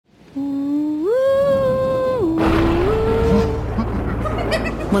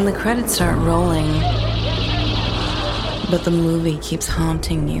When the credits start rolling, but the movie keeps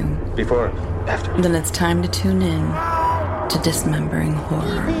haunting you. Before, after. Then it's time to tune in to Dismembering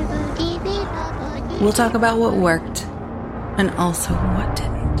Horror. We'll talk about what worked and also what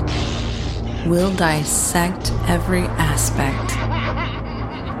didn't. We'll dissect every aspect.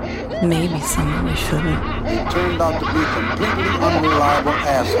 Maybe some that we shouldn't. They turned out to be completely unreliable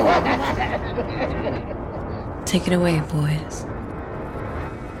assholes. Take it away, boys.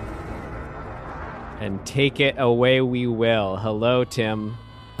 And take it away we will. Hello, Tim.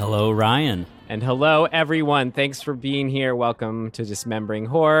 Hello, Ryan. And hello, everyone. Thanks for being here. Welcome to Dismembering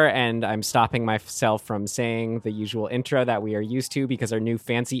Horror. And I'm stopping myself from saying the usual intro that we are used to because our new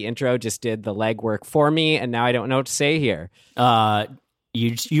fancy intro just did the legwork for me, and now I don't know what to say here.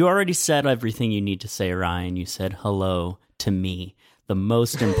 You already said everything you need to say, Ryan. You said hello to me, the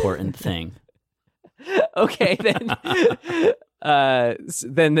most important thing. Okay, then.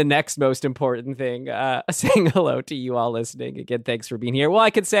 Then the next most important thing, saying hello to you all listening. Again, thanks for being here. Well,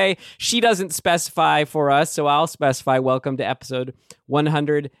 I could say she doesn't specify for us, so I'll specify welcome to episode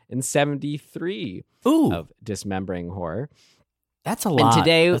 173 of Dismembering Horror. That's a lot. And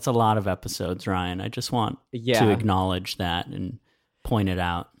today, that's a lot of episodes, Ryan. I just want to acknowledge that and point it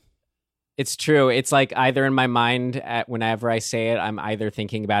out. It's true. It's like either in my mind, whenever I say it, I'm either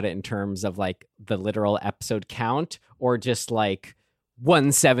thinking about it in terms of like the literal episode count or just like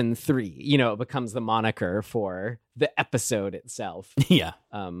 173. You know, it becomes the moniker for the episode itself. Yeah.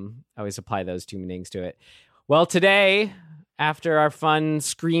 I always apply those two meanings to it. Well, today, after our fun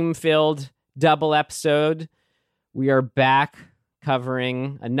scream-filled double episode, we are back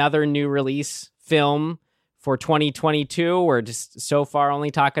covering another new release film for 2022. We're just so far only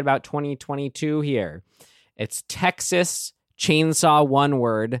talking about 2022 here. It's Texas Chainsaw One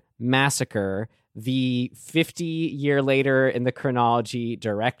Word Massacre, the 50-year later in the chronology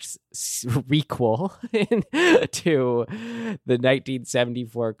direct requel to the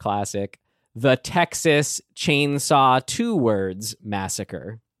 1974 classic, The Texas Chainsaw Two Words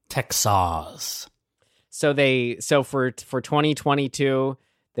Massacre. Texas. So for 2022,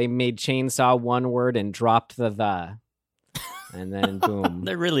 they made Chainsaw one word and dropped the. And then boom.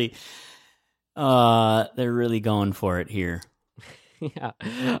 They're really going for it here. Yeah.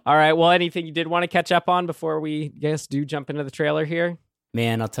 All right. Well, anything you did want to catch up on before we do jump into the trailer here?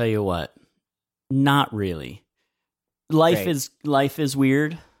 Man, I'll tell you what. Not really. Life is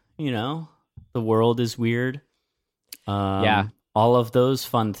weird, you know. The world is weird. Yeah. All of those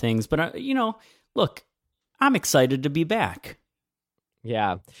fun things, but look, I'm excited to be back.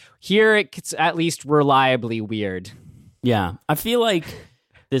 Yeah. Here it's at least reliably weird. Yeah. I feel like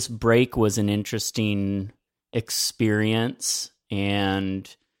this break was an interesting experience,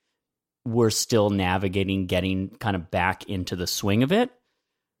 and we're still navigating getting kind of back into the swing of it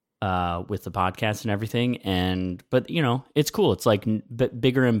with the podcast and everything. But it's cool. It's like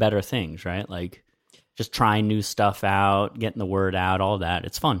bigger and better things, right? Like just trying new stuff out, getting the word out, all that.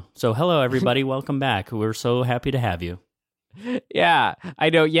 It's fun. So hello, everybody. Welcome back. We're so happy to have you. Yeah, I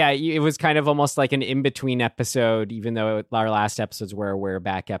know. Yeah, it was kind of almost like an in-between episode, even though our last episodes were a We're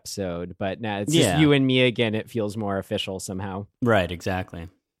Back episode. But now it's just you and me again. It feels more official somehow. Right, exactly.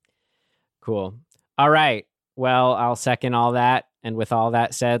 Cool. All right. Well, I'll second all that. And with all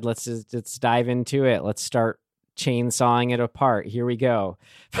that said, let's dive into it. Let's start chainsawing it apart. Here we go.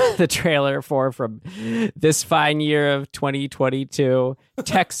 The trailer from this fine year of 2022,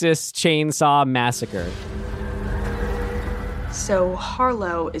 Texas Chainsaw Massacre. So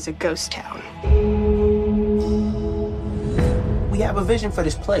Harlow is a ghost town. We have a vision for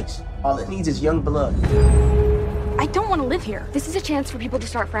this place. All it needs is young blood. I don't want to live here. This is a chance for people to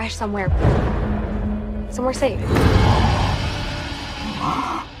start fresh somewhere safe.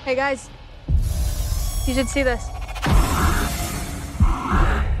 Hey guys, you should see this.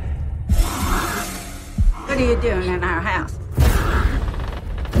 What are you doing in our house?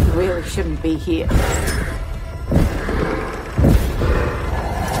 You really shouldn't be here.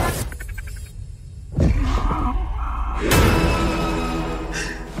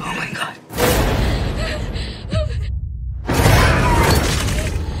 Oh my God.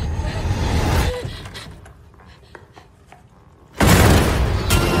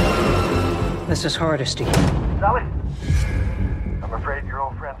 This is Hardesty. Sally, I'm afraid your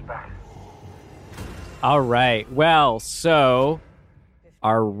old friend's back. All right. Well, so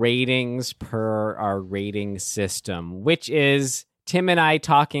our ratings per our rating system, which is Tim and I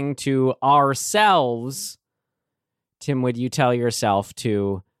talking to ourselves. Tim, would you tell yourself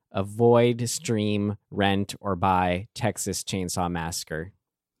to avoid, stream, rent, or buy Texas Chainsaw Massacre?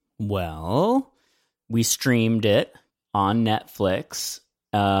 Well, we streamed it on Netflix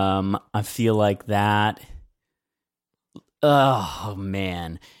I feel like that. Oh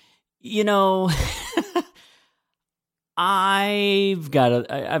man, you know, I've got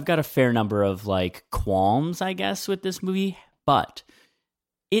a fair number of like qualms, I guess, with this movie, but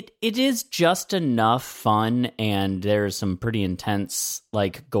it is just enough fun, and there's some pretty intense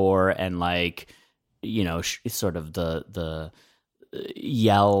like gore and like, you know, sort of the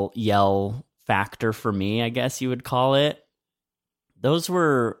yell factor for me, I guess you would call it. Those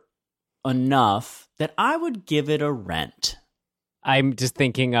were enough that I would give it a rent. I'm just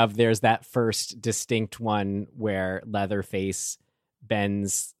thinking of there's that first distinct one where Leatherface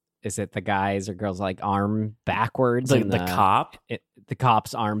bends, is it the guy's or girl's like arm backwards? The cop? The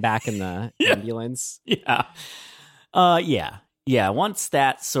cop's arm back in the ambulance. Yeah. Yeah. Once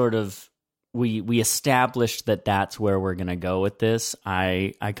that sort of, we established that that's where we're going to go with this,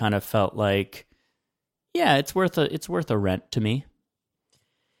 I kind of felt like, yeah, it's worth a rent to me.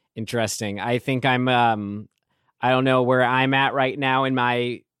 Interesting. I think I'm, I don't know where I'm at right now in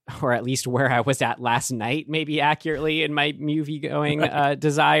my, or at least where I was at last night, maybe accurately in my movie going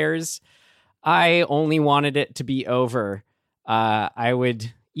desires. I only wanted it to be over. I would,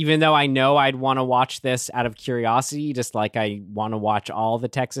 even though I know I'd want to watch this out of curiosity, just like I want to watch all the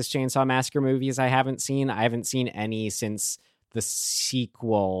Texas Chainsaw Massacre movies I haven't seen. I haven't seen any since the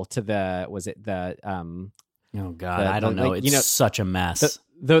sequel to oh God, I don't know. Like, it's such a mess.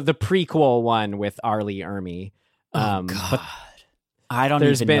 The prequel one with Arlie Ermy. God. But I don't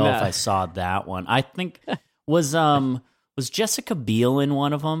even know if I saw that one. I think was Jessica Biel in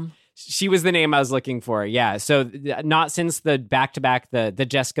one of them? She was the name I was looking for. Yeah. So not since the back-to-back, the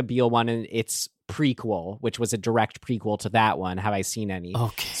Jessica Biel one and its prequel, which was a direct prequel to that one, have I seen any.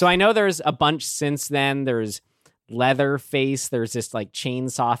 Okay. So I know there's a bunch since then. There's Leatherface. There's this like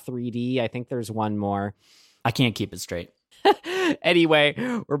Chainsaw 3D. I think there's one more. I can't keep it straight. Anyway,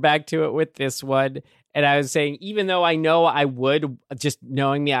 we're back to it with this one. And I was saying, even though I know I would, just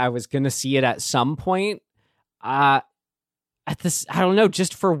knowing me, I was going to see it at some point. At this, I don't know,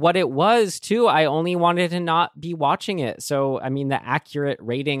 just for what it was too. I only wanted to not be watching it. So, I mean, the accurate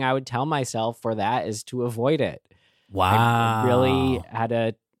rating I would tell myself for that is to avoid it. Wow. I really had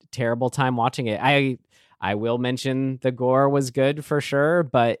a terrible time watching it. I will mention the gore was good for sure,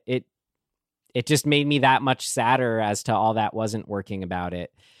 but it just made me that much sadder as to all that wasn't working about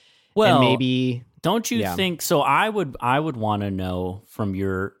it. Well, and maybe don't you think so? I would want to know from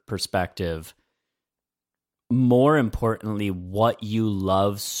your perspective, more importantly, what you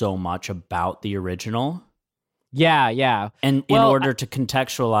love so much about the original. Yeah. And in order to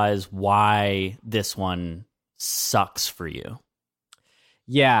contextualize why this one sucks for you.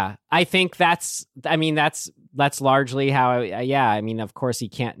 Yeah, I think that's largely how, I mean, of course you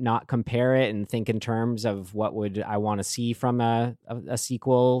can't not compare it and think in terms of what would I want to see from a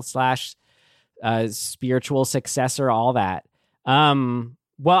sequel / spiritual successor, all that.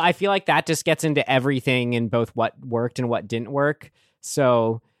 Well, I feel like that just gets into everything in both what worked and what didn't work.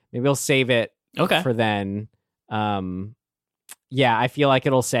 So maybe we'll save it for then. Yeah, I feel like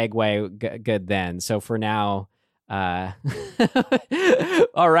it'll segue good then. So for now, all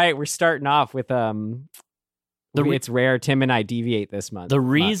right, we're starting off with it's rare Tim and I deviate this month.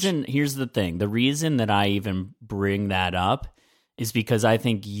 Here's the thing. The reason that I even bring that up is because I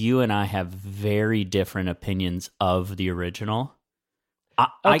think you and I have very different opinions of the original.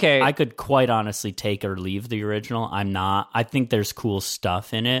 I could quite honestly take or leave the original. I think there's cool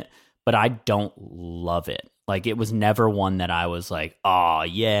stuff in it, but I don't love it. Like, it was never one that I was like, oh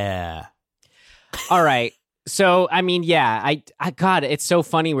yeah. All right. So, I mean, yeah, I God, it's so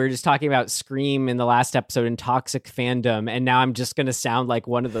funny. We were just talking about Scream in the last episode and toxic fandom, and now I'm just going to sound like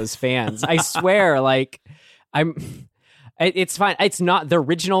one of those fans. I swear, like, it's fine. It's not, the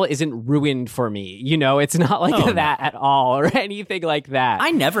original isn't ruined for me. You know, it's not like that at all or anything like that.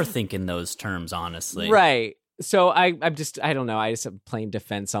 I never think in those terms, honestly. Right. So I don't know. I just have plain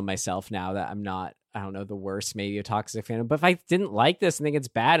defense on myself now that I'm not, I don't know, the worst maybe a toxic fan. But if I didn't like this and think it's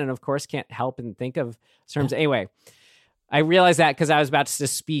bad, and of course can't help and think of terms. Anyway, I realized that because I was about to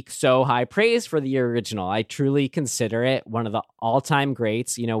speak so high praise for the original. I truly consider it one of the all-time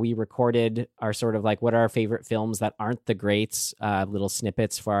greats. You know, we recorded our sort of like what are our favorite films that aren't the greats, little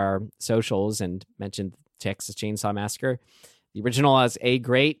snippets for our socials, and mentioned Texas Chainsaw Massacre. The original is a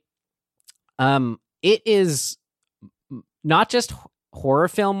great. It is not just horror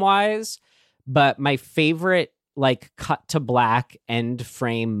film wise, but my favorite like cut to black end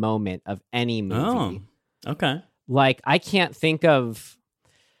frame moment of any movie. Oh, okay. Like, I can't think of,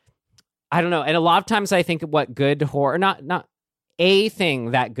 I don't know. And a lot of times I think of what good horror, not a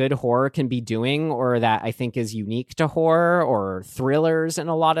thing that good horror can be doing, or that I think is unique to horror or thrillers in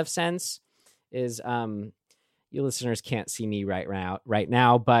a lot of sense, is you listeners can't see me right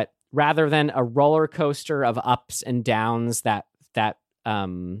now, but rather than a roller coaster of ups and downs that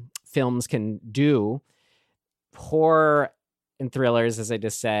films can do, horror and thrillers, as I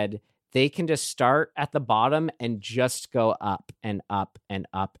just said, they can just start at the bottom and just go up and up and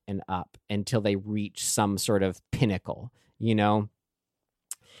up and up until they reach some sort of pinnacle, you know?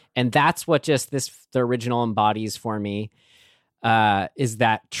 And that's what just the original embodies for me, is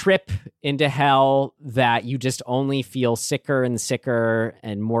that trip into hell that you just only feel sicker and sicker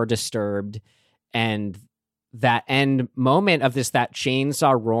and more disturbed. And that end moment of that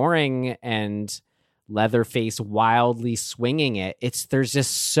chainsaw roaring and Leatherface wildly swinging it. There's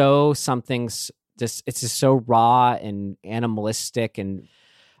just it's just so raw and animalistic, and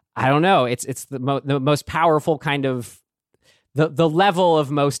I don't know. It's the most powerful kind of the level of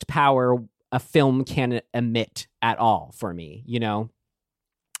most power a film can emit at all for me, you know,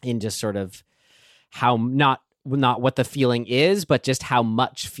 in just sort of how not what the feeling is, but just how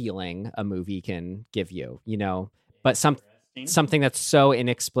much feeling a movie can give you, you know, but something that's so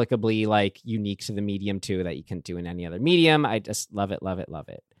inexplicably like unique to the medium too, that you can't do in any other medium. I just love it, love it, love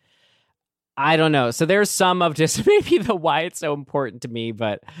it. I don't know. So there's some of just maybe the why it's so important to me,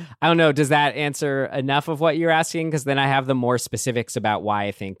 but I don't know. Does that answer enough of what you're asking? Because then I have the more specifics about why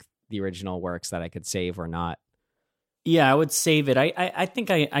I think the original works that I could save or not. Yeah, I would save it. I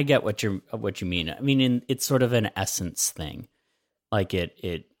think I get what you mean. I mean, it's sort of an essence thing, like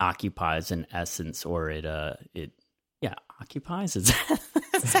it occupies an essence, or it occupies. Is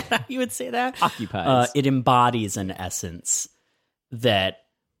that how you would say that? Occupies. It embodies an essence that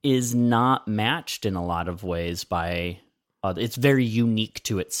is not matched in a lot of ways by other. It's very unique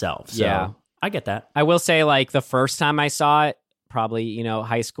to itself. So yeah, I get that. I will say, like, the first time I saw it, probably, you know,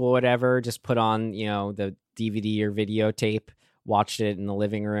 high school or whatever, just put on, you know, the DVD or videotape, watched it in the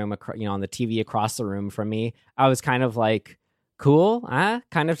living room, you know, on the TV across the room from me. I was kind of like, cool,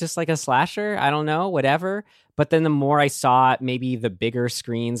 kind of just like a slasher. I don't know, whatever. But then the more I saw it, maybe the bigger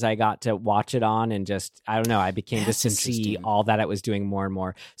screens I got to watch it on, and just, I don't know, I became just to see all that it was doing more and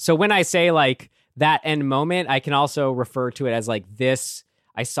more. So when I say like that end moment, I can also refer to it as like this.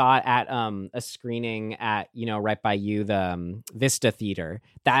 I saw it at a screening at, you know, right by you, the Vista Theater.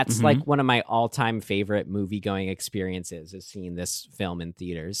 That's like one of my all-time favorite movie-going experiences, is seeing this film in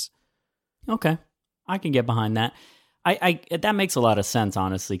theaters. Okay, I can get behind that. I that makes a lot of sense,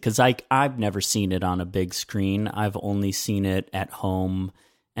 honestly, because I've never seen it on a big screen. I've only seen it at home,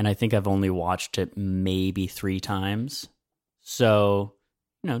 and I think I've only watched it maybe 3 times. So,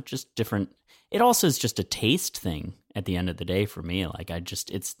 you know, just different. It also is just a taste thing at the end of the day for me. Like,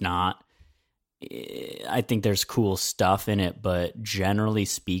 it's not, I think there's cool stuff in it, but generally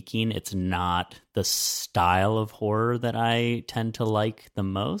speaking, it's not the style of horror that I tend to like the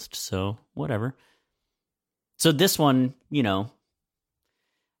most. So whatever. So this one, you know,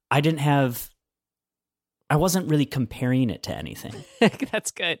 I wasn't really comparing it to anything.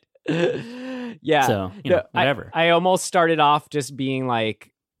 That's good. Yeah. So, you know, whatever. I almost started off just being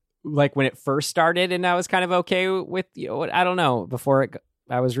like when it first started, and I was kind of okay with, you know, I don't know, before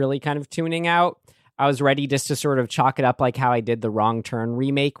I was really kind of tuning out. I was ready just to sort of chalk it up like how I did the Wrong Turn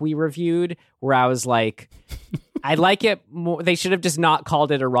remake we reviewed, where I was like, I like it more. They should have just not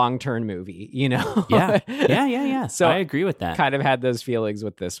called it a Wrong Turn movie, you know? Yeah. So I agree with that. Kind of had those feelings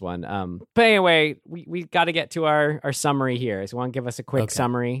with this one. But anyway, we got to get to our summary here. So you want to give us a quick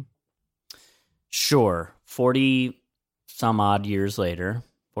summary? Sure. 40 some odd years later,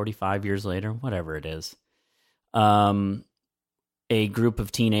 45 years later, whatever it is. A group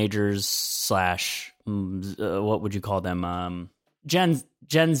of teenagers / what would you call them?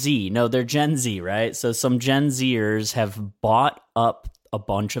 Gen Z. No, they're Gen Z, right? So some Gen Zers have bought up a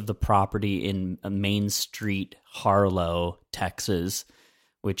bunch of the property in Main Street, Harlow, Texas,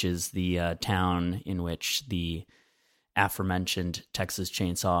 which is the town in which the aforementioned Texas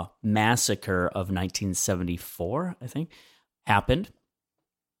Chainsaw Massacre of 1974, I think, happened.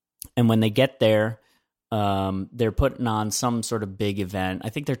 And when they get there, they're putting on some sort of big event. I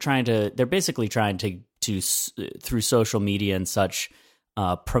think they're basically trying to through social media and such,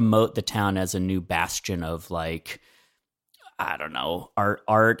 promote the town as a new bastion of, like, I don't know,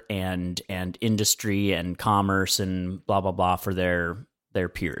 art and industry and commerce and blah, blah, blah for their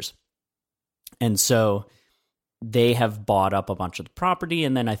peers. And so they have bought up a bunch of the property,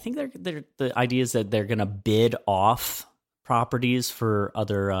 and then I think the idea is that they're going to bid off properties for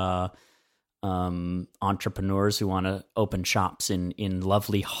other entrepreneurs who want to open shops in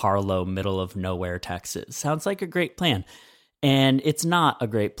lovely Harlow, middle of nowhere, Texas. Sounds like a great plan. And it's not a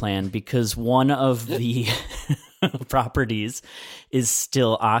great plan because one of the properties is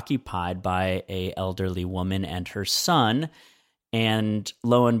still occupied by a elderly woman and her son. And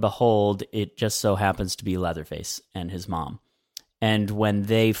lo and behold, it just so happens to be Leatherface and his mom. And when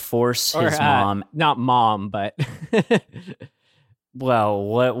they force his mom... Not mom, but... Well,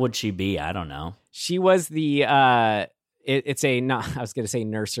 what would she be? I don't know. She was the... it's a... Not, I was going to say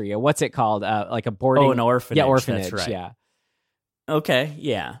nursery. What's it called? Like a boarding... Oh, an orphanage. Yeah, orphanage, That's right. Yeah. Okay,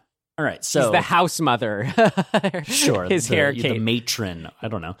 yeah. All right, so... She's the house mother. Sure. His the matron. I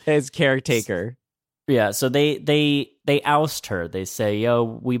don't know. His caretaker. Yeah, so they oust her. They say, "Yo,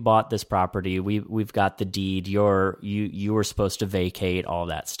 we bought this property. We've got the deed. You were supposed to vacate, all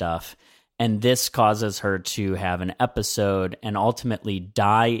that stuff." And this causes her to have an episode and ultimately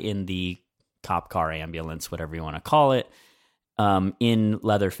die in the cop car, ambulance, whatever you want to call it, in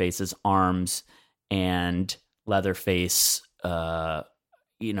Leatherface's arms. And Leatherface, he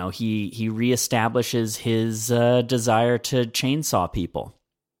reestablishes his desire to chainsaw people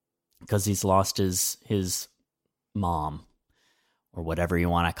because he's lost his mom, or whatever you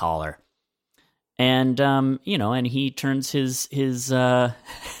want to call her. And and he turns his his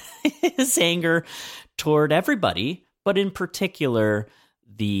anger toward everybody, but in particular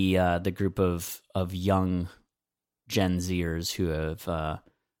the group of young Gen Zers who have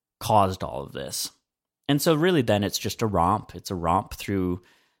caused all of this. And so really then it's just a romp. It's a romp through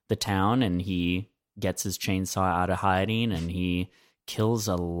the town, and he gets his chainsaw out of hiding, and he kills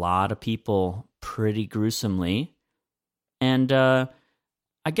a lot of people pretty gruesomely. And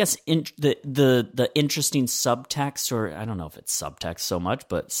I guess the interesting subtext, or I don't know if it's subtext so much,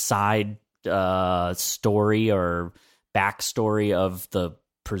 but side story or backstory of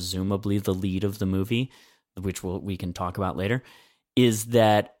presumably the lead of the movie, which we can talk about later, is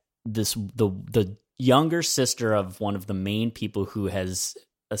that the younger sister of one of the main people who has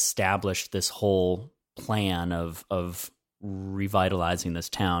established this whole plan of revitalizing this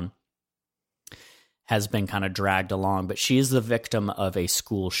town has been kind of dragged along, but she is the victim of a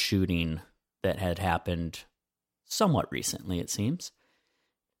school shooting that had happened somewhat recently, it seems.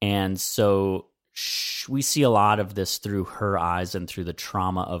 And so we see a lot of this through her eyes and through the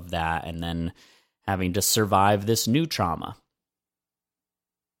trauma of that, and then having to survive this new trauma.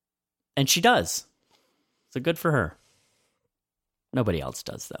 And she does. So good for her. Nobody else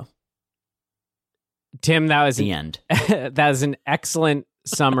does, though. Tim, that was the end. That was an excellent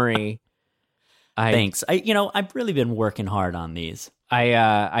summary. Thanks. I've really been working hard on these.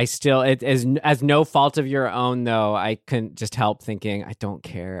 I still, as no fault of your own, though, I couldn't just help thinking, I don't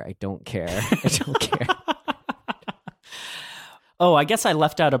care. I don't care. Oh, I guess I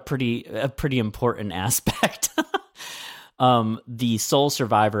left out a pretty important aspect. The sole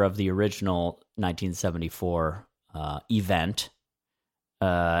survivor of the original 1974 event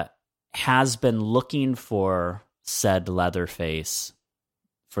has been looking for said Leatherface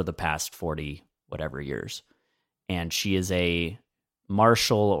for the past 40 whatever years, and she is a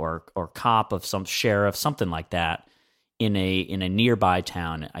marshal or cop of some sheriff, something like that, in a nearby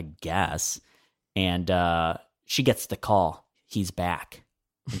town, I guess. And she gets the call. He's back.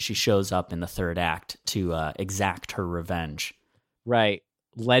 And she shows up in the third act to exact her revenge. Right.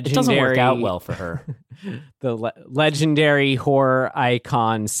 Legendary. It doesn't work out well for her. The legendary horror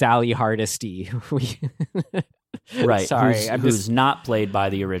icon, Sally Hardesty. Right. Sorry. Who's not played by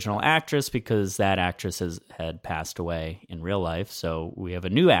the original actress, because that actress had passed away in real life. So we have a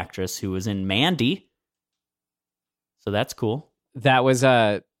new actress who was in Mandy. So that's cool. That was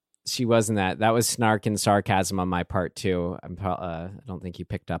she wasn't that. That was snark and sarcasm on my part too. I don't think you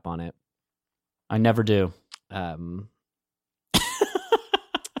picked up on it. I never do.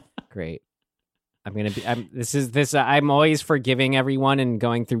 Great. I'm always forgiving everyone and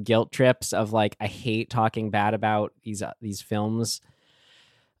going through guilt trips of like, I hate talking bad about these films.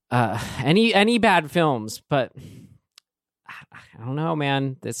 Any bad films, but I don't know,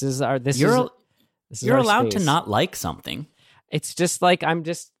 man. You're allowed space. To not like something. It's just like,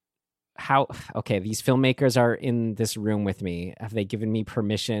 these filmmakers are in this room with me. Have they given me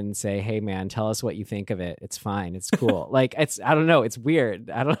permission? Say, hey man, tell us what you think of it. It's fine. It's cool. Like, I don't know. It's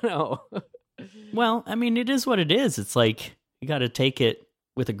weird. I don't know. Well, I mean, it is what it is. It's like, you got to take it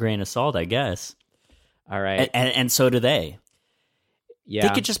with a grain of salt, I guess. All right. And so do they. Yeah.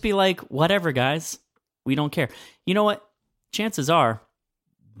 They could just be like, whatever, guys. We don't care. You know what? Chances are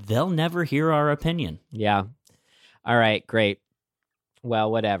they'll never hear our opinion. Yeah. All right, great.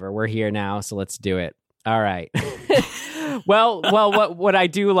 Well, whatever. We're here now, so let's do it. All right. Well, what I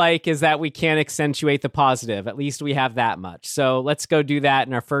do like is that we can't accentuate the positive. At least we have that much. So let's go do that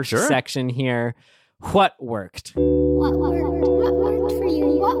in our first section here. what worked? What worked? What worked for you?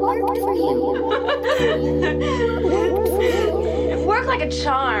 What worked for you? What worked for you? It worked like a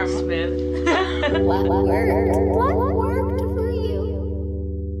charm. What worked? What worked for you?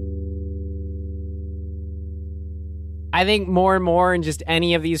 I think more and more in just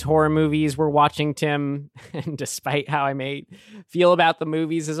any of these horror movies we're watching, Tim, and despite how I may feel about the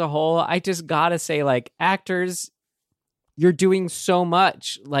movies as a whole, I just gotta say, like, actors, you're doing so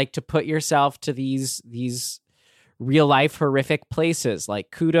much, like, to put yourself to these real life horrific places.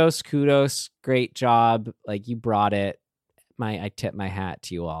 Like, kudos, great job. Like, you brought it. I tip my hat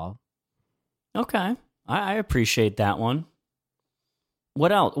to you all. Okay. I appreciate that one.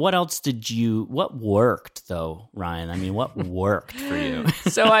 What else? What worked though, Ryan? I mean, what worked for you?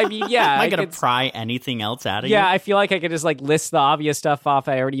 So, I mean, yeah. Am I going to pry anything else out of you? Yeah, I feel like I could just like list the obvious stuff off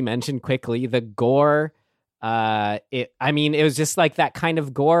I already mentioned quickly. The gore, it was just like that kind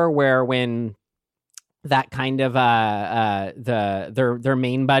of gore where when that kind of their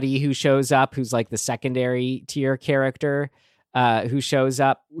main buddy who shows up, who's like the secondary tier character, who shows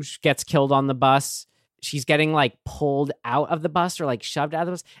up, gets killed on the bus. She's getting like pulled out of the bus or like shoved out of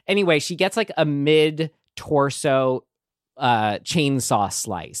the bus. Anyway, she gets like a mid-torso chainsaw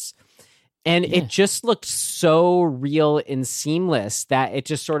slice. And it just looked so real and seamless that it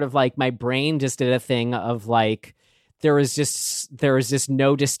just sort of like my brain just did a thing of like there was just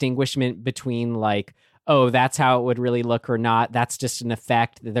no distinguishment between like, oh, that's how it would really look or not. That's just an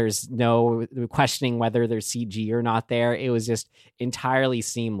effect. There's no questioning whether there's CG or not there. It was just entirely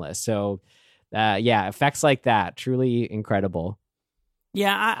seamless. So effects like that, truly incredible.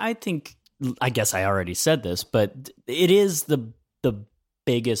 Yeah, I guess I already said this, but it is the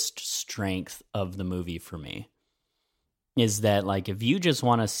biggest strength of the movie for me. Is that like if you just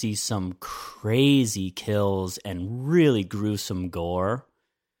want to see some crazy kills and really gruesome gore,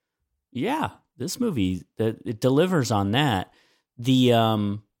 yeah, this movie it delivers on that.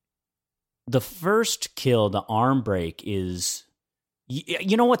 The first kill, the arm break, is.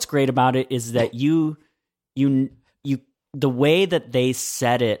 You know what's great about it is that you the way that they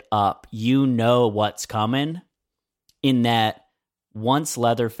set it up, you know what's coming, in that once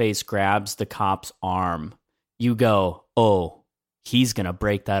Leatherface grabs the cop's arm, you go, oh, he's going to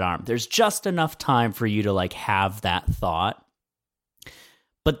break that arm. There's just enough time for you to like have that thought.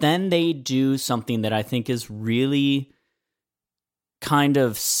 But then they do something that I think is really kind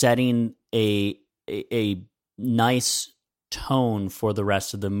of setting a nice tone for the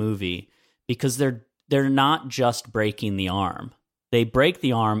rest of the movie, because they're not just breaking the arm. They break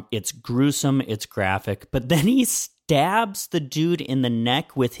the arm, it's gruesome, it's graphic, but then he stabs the dude in the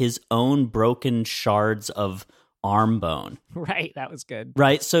neck with his own broken shards of arm bone. Right, that was good.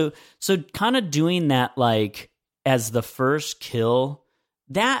 Right, so kind of doing that like as the first kill,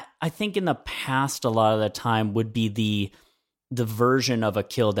 that I think in the past a lot of the time would be the version of a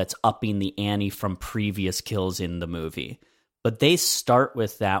kill that's upping the ante from previous kills in the movie. But they start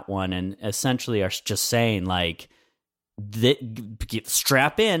with that one and essentially are just saying, like,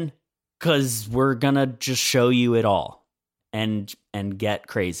 strap in, because we're going to just show you it all and get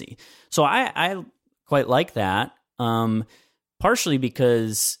crazy. So I quite like that, partially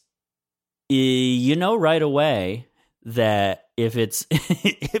because you know right away that if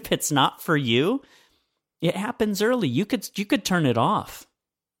it's not for you, it happens early. You could turn it off.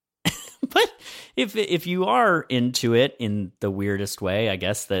 But if you are into it in the weirdest way, I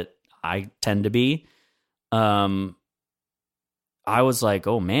guess that I tend to be, I was like,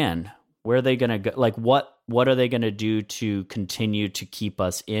 oh man, where are they going to go? Like, what are they going to do to continue to keep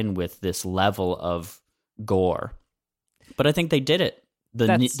us in with this level of gore? But I think they did it.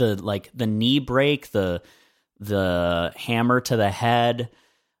 The knee break, the hammer to the head,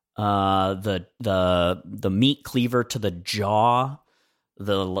 the meat cleaver to the jaw.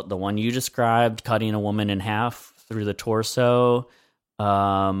 The one you described, cutting a woman in half through the torso.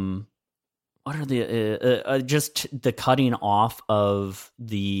 What are the just the cutting off of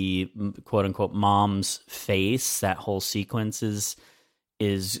the quote unquote mom's face? That whole sequence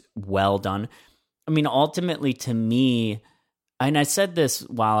is well done. I mean, ultimately, to me, and I said this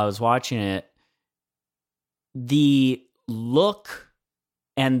while I was watching it, the look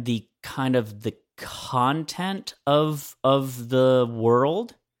and the kind of the content of the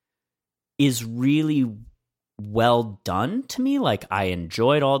world is really well done to me. Like, I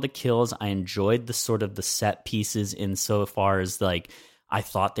enjoyed all the kills. I enjoyed the sort of the set pieces insofar as like I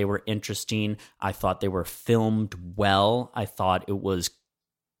thought they were interesting. I thought they were filmed well. I thought it was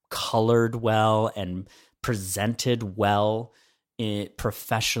colored well and presented well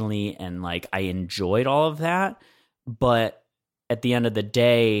professionally, and like I enjoyed all of that. But at the end of the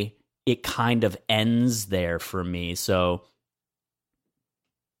day, it kind of ends there for me. So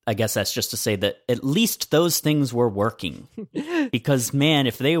I guess that's just to say that at least those things were working. Because, man,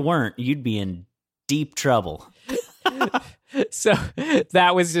 if they weren't, you'd be in deep trouble. So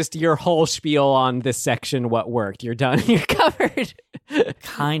that was just your whole spiel on this section, what worked. You're done. You're covered.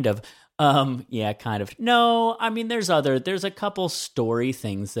 Kind of. Yeah, kind of. No, I mean, there's a couple story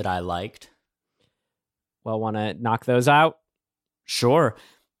things that I liked. Well, want to knock those out? Sure.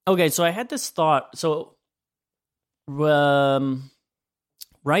 Okay, so I had this thought. So,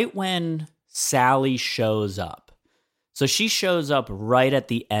 right when Sally shows up, so she shows up right at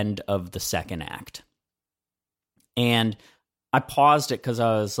the end of the second act. And I paused it because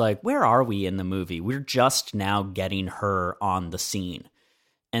I was like, where are we in the movie? We're just now getting her on the scene.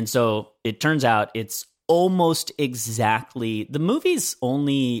 And so it turns out it's almost exactly, the movie's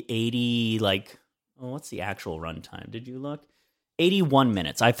only 80, what's the actual runtime? Did you look? 81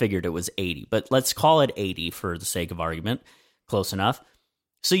 minutes. I figured it was 80, but let's call it 80 for the sake of argument. Close enough.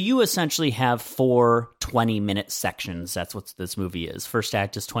 So you essentially have 4 20-minute sections. That's what this movie is. First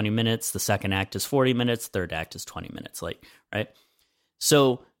act is 20 minutes. The second act is 40 minutes. Third act is 20 minutes. Right?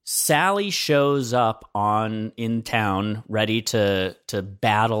 So Sally shows up in town, ready to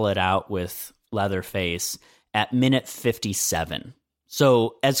battle it out with Leatherface at minute 57.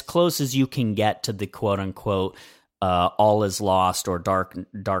 So as close as you can get to the quote-unquote all is lost or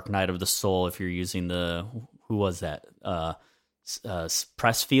dark night of the soul if you're using the, who was that?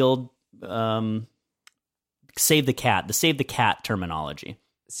 Pressfield, Save the Cat terminology.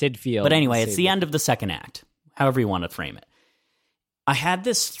 Sid Field. But anyway, it's the end of the second act, however you want to frame it. I had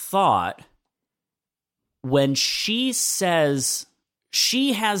this thought when she says,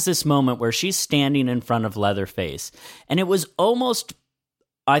 she has this moment where she's standing in front of Leatherface, and it was almost,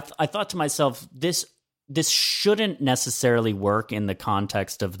 I thought to myself, this shouldn't necessarily work in the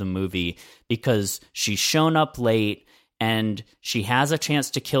context of the movie because she's shown up late and she has a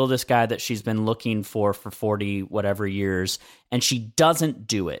chance to kill this guy that she's been looking for 40 whatever years, and she doesn't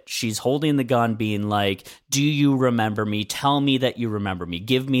do it. She's holding the gun being like, do you remember me? Tell me that you remember me.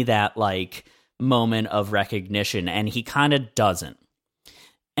 Give me that moment of recognition. And he kind of doesn't.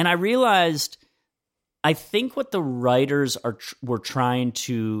 And I realized, I think what the writers were trying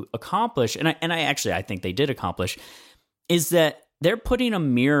to accomplish, and I think they did accomplish, is that they're putting a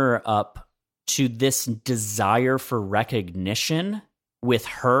mirror up to this desire for recognition with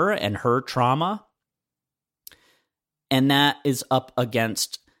her and her trauma. And that is up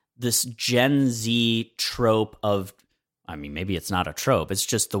against this Gen Z trope of, I mean, maybe it's not a trope, it's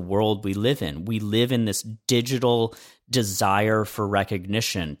just the world we live in. We live in this digital desire for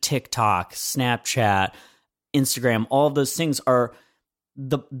recognition. TikTok, Snapchat, Instagram, all of those things are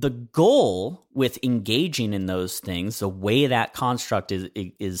the goal with engaging in those things. The way that construct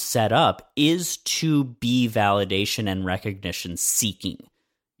is set up is to be validation and recognition seeking.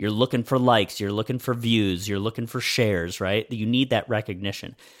 You're looking for likes, you're looking for views, you're looking for shares, right? You need that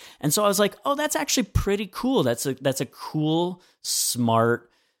recognition. And so I was like, oh, that's actually pretty cool. That's a cool, smart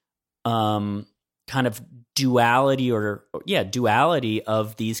kind of duality duality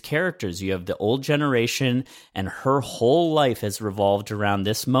of these characters. You have the old generation, and her whole life has revolved around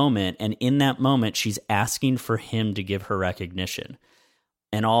this moment. And in that moment, she's asking for him to give her recognition.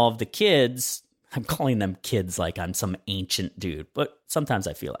 And all of the kids, I'm calling them kids like I'm some ancient dude, but sometimes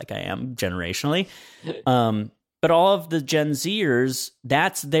I feel like I am generationally. But all of the Gen Zers,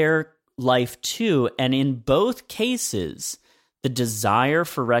 that's their life too. And in both cases, the desire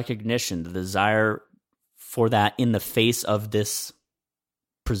for recognition, the desire for that in the face of this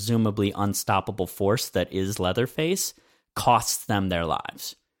presumably unstoppable force that is Leatherface, costs them their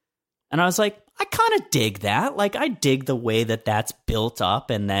lives. And I was like, I kind of dig that. I dig the way that that's built up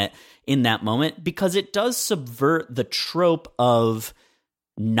and that in that moment, because it does subvert the trope of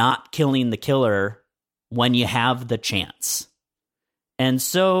not killing the killer when you have the chance. And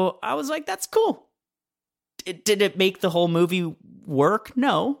so I was like, that's cool. Did it make the whole movie work?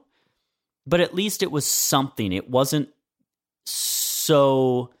 No. But at least it was something. It wasn't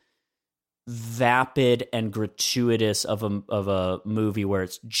so vapid and gratuitous of a movie where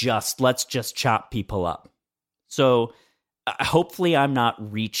it's just, let's just chop people up. So hopefully I'm not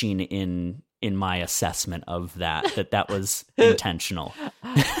reaching in my assessment of that was intentional.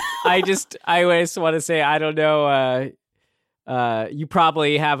 I always want to say, I don't know, you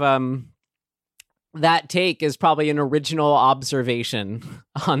probably have that take is probably an original observation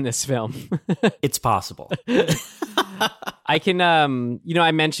on this film. It's possible. I can,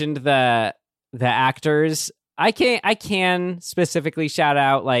 I mentioned the actors. I can specifically shout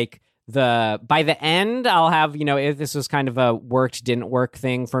out by the end, I'll have, if this was kind of a worked, didn't work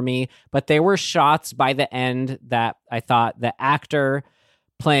thing for me, but there were shots by the end that I thought the actor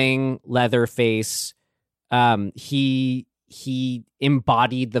playing Leatherface, he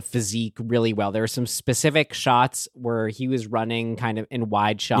embodied the physique really well. There were some specific shots where he was running kind of in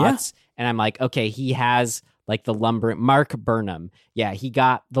wide shots, and I'm like, okay, he has like the Mark Burnham. Yeah, he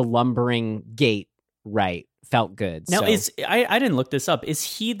got the lumbering gait right. Felt good. Now, so. I didn't look this up. Is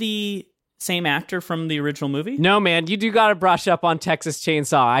he the same actor from the original movie? No, man, you do got to brush up on Texas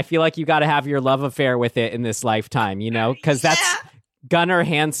Chainsaw. I feel like you got to have your love affair with it in this lifetime, because that's Gunnar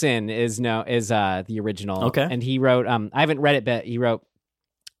Hansen is the original. Okay. And he wrote, I haven't read it, but he wrote,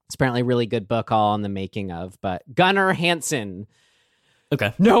 it's apparently a really good book all on the making of, but Gunnar Hansen.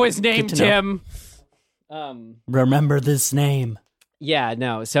 Okay. Know his name, Tim. Remember this name. Yeah,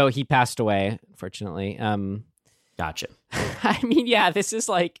 no. So he passed away, unfortunately. Gotcha. I mean, yeah, this is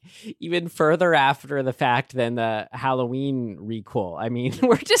like even further after the fact than the Halloween requel. I mean,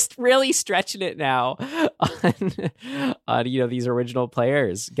 we're just really stretching it now on these original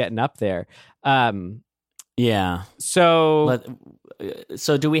players getting up there. Yeah. So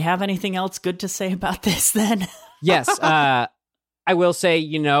do we have anything else good to say about this then? Yes. I will say,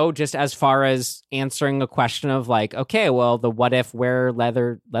 just as far as answering a question of like, okay, well, the what if where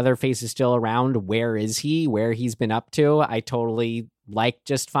Leatherface is still around, where is he, where he's been up to, I totally liked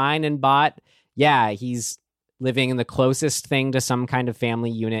just fine and bought, yeah, he's living in the closest thing to some kind of family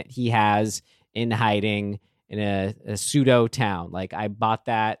unit he has in hiding in a pseudo town. Like I bought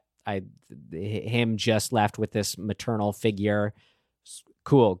that. Him just left with this maternal figure.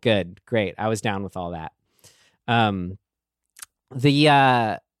 Cool, good, great. I was down with all that.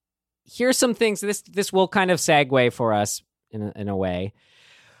 Here's some things. This will kind of segue for us in a way,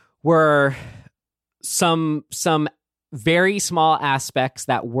 were some very small aspects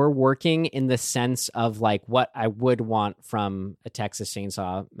that were working in the sense of like what I would want from a Texas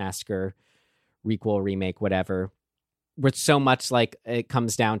Chainsaw Massacre requel, remake, whatever. Where so much like it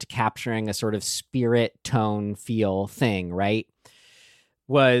comes down to capturing a sort of spirit, tone, feel thing, right?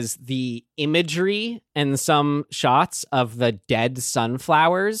 Was the imagery and some shots of the dead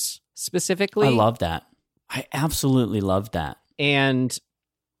sunflowers specifically. I love that. I absolutely love that. And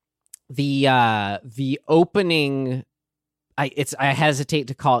the opening, I hesitate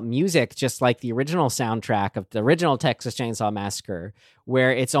to call it music, just like the original soundtrack of the original Texas Chainsaw Massacre,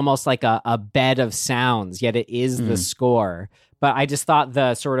 where it's almost like a bed of sounds, yet it is the score. But I just thought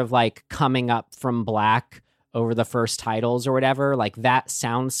the sort of like coming up from black over the first titles or whatever, like that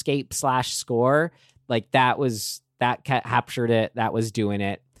soundscape / score, like that captured it. That was doing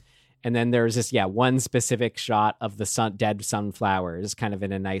it. And then there's this, one specific shot of the dead sunflowers kind of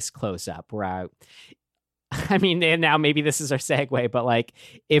in a nice close up where I mean, and now maybe this is our segue, but like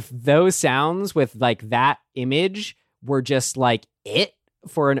if those sounds with like that image were just like it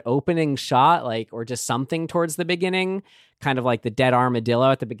for an opening shot, like, or just something towards the beginning, kind of like the dead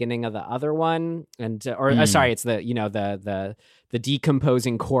armadillo at the beginning of the other one, and sorry, it's the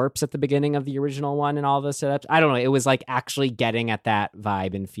decomposing corpse at the beginning of the original one, and all the setups. I don't know. It was like actually getting at that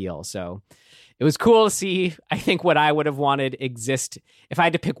vibe and feel. So it was cool to see. I think what I would have wanted exist if I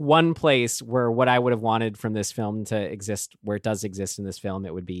had to pick one place where what I would have wanted from this film to exist, where it does exist in this film,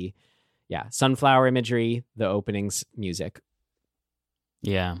 it would be, sunflower imagery, the openings, music.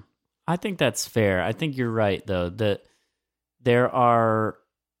 Yeah, I think that's fair. I think you're right, though, that there are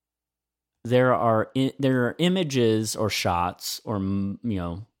images or shots or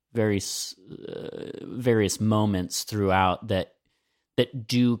various moments throughout that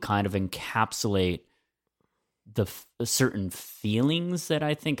do kind of encapsulate the certain feelings that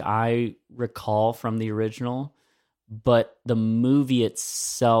I think I recall from the original, but the movie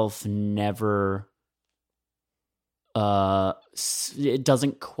itself never. It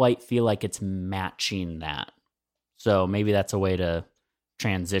doesn't quite feel like it's matching that. So maybe that's a way to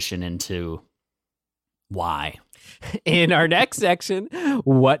transition into why. In our next section,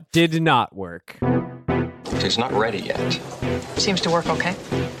 what did not work? It's not ready yet. Seems to work okay.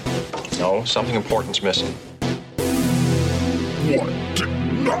 No, something important's missing. What did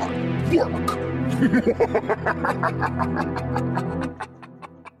not work?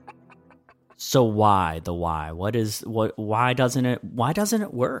 So why? Why doesn't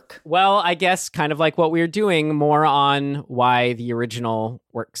it work? Well, I guess kind of like what we were doing, more on why the original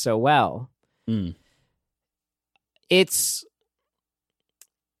works so well. The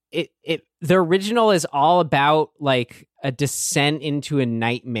original is all about like a descent into a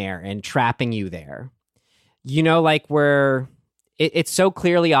nightmare and trapping you there. Like where it's so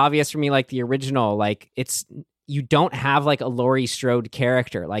clearly obvious for me, like the original, like it's, you don't have like a Laurie Strode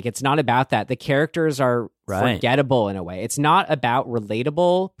character. Like, it's not about that. The characters are forgettable in a way. It's not about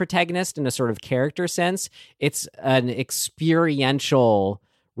relatable protagonist in a sort of character sense. It's an experiential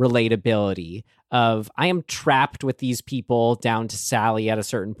relatability of, I am trapped with these people down to Sally at a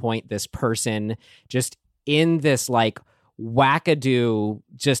certain point, this person just in this like wackadoo,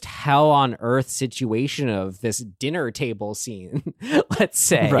 just hell on earth situation of this dinner table scene, let's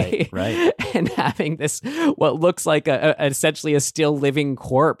say. Right. And having this, what looks like essentially a still living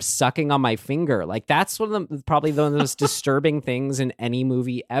corpse sucking on my finger. Like, that's probably one of the most disturbing things in any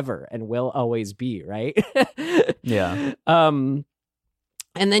movie ever, and will always be, right? Yeah. And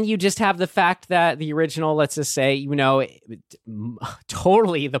then you just have the fact that the original, let's just say, you know,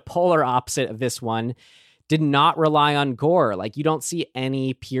 totally the polar opposite of this one, did not rely on gore. Like, you don't see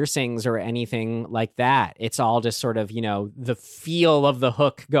any piercings or anything like that. It's all just sort of, you know, the feel of the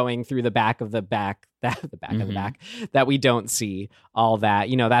hook going through the back of the back, of the back, that we don't see all that.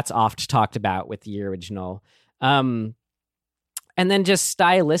 You know, that's oft talked about with the original. And then just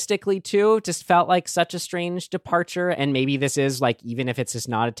stylistically too, just felt like such a strange departure. And maybe this is like, even if it's just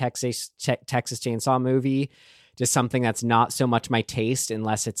not a Texas Chainsaw movie, just something that's not so much my taste,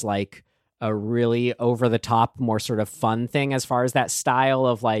 unless it's like a really over the top, more sort of fun thing as far as that style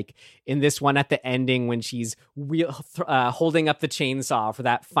of, like, in this one at the ending when she's holding up the chainsaw for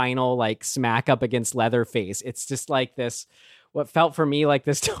that final like smack up against Leatherface. It's just like this, what felt for me like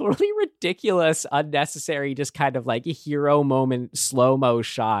this totally ridiculous, unnecessary, just kind of like a hero moment, slow-mo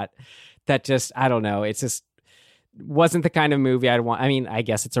shot that just, I don't know. It's just wasn't the kind of movie I'd want. I mean, I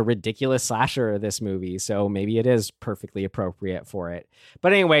guess it's a ridiculous slasher, this movie, so maybe it is perfectly appropriate for it.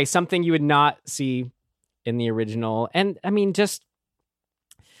 But anyway, something you would not see in the original. And I mean, just,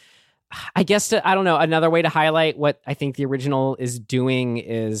 I guess, I don't know, another way to highlight what I think the original is doing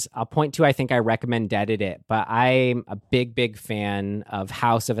is, I'll point to, I think I recommended it, but I'm a big fan of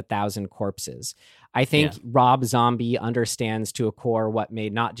House of a Thousand Corpses. I think Rob Zombie understands to a core what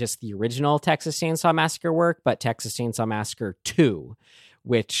made not just the original Texas Chainsaw Massacre work, but Texas Chainsaw Massacre 2,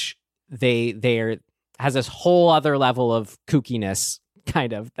 which has this whole other level of kookiness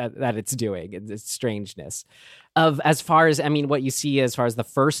kind of that it's doing, and its strangeness. Of, as far as, I mean, what you see as far as the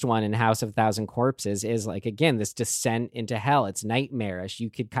first one in House of a Thousand Corpses is like, again, this descent into hell. It's nightmarish. You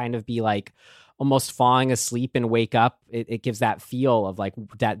could kind of be like almost falling asleep and wake up. It gives that feel of like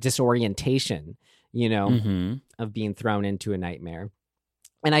that disorientation, you know, of being thrown into a nightmare.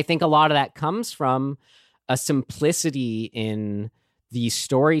 And I think a lot of that comes from a simplicity in the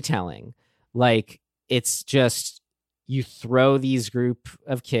storytelling. Like, it's just, you throw these group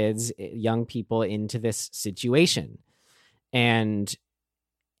of kids, young people, into this situation. And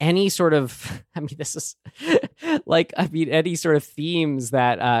any sort of, I mean, this is like, I mean, any sort of themes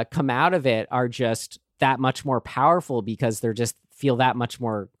that come out of it are just that much more powerful because they're just feel that much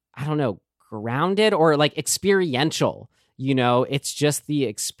more, I don't know, grounded or like experiential. You know, it's just the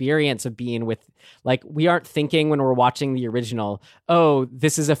experience of being with, like, we aren't thinking when we're watching the original, oh,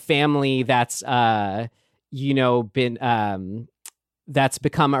 this is a family that's, you know, been, that's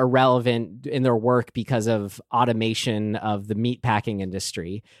become irrelevant in their work because of automation of the meatpacking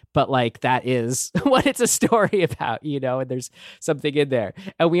industry. But like, that is what it's a story about, you know, and there's something in there.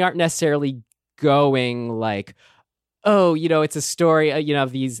 And we aren't necessarily going like, oh, you know, it's a story, you know,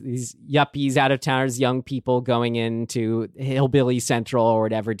 of these yuppies, out of towners, young people going into Hillbilly Central or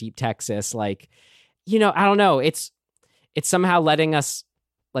whatever, deep Texas. Like, you know, I don't know. It's somehow letting us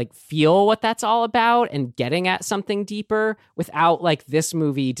like feel what that's all about and getting at something deeper without like this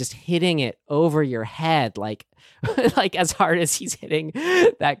movie just hitting it over your head. Like, like as hard as he's hitting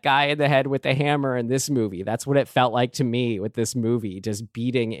that guy in the head with the hammer in this movie. That's what it felt like to me with this movie, just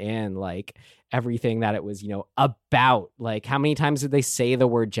beating in like everything that it was, you know, about. Like, how many times did they say the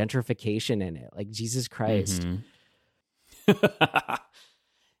word gentrification in it? Like, Jesus Christ.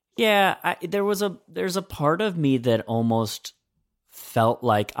 Yeah, there's a part of me that almost felt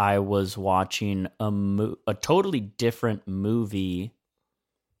like I was watching a totally different movie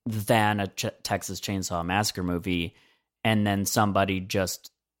than a Texas Chainsaw Massacre movie, and then somebody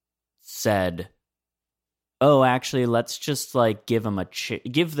just said, "Oh, actually, let's just like give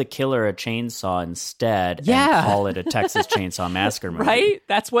the killer a chainsaw instead, and call it a Texas Chainsaw Massacre movie." Right?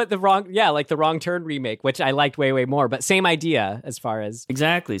 That's what the Wrong Turn remake, which I liked way more, but same idea as far as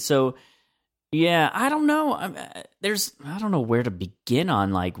exactly. So. Yeah, I don't know. I don't know where to begin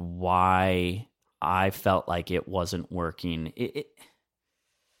on like why I felt like it wasn't working.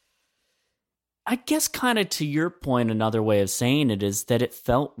 I guess kind of to your point, another way of saying it is that it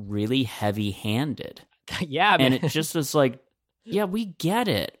felt really heavy-handed. Yeah, man. And it just was like, yeah, we get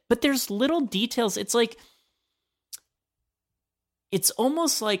it. But there's little details. It's like it's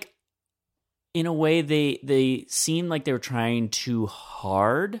almost like, in a way, they seem like they were trying too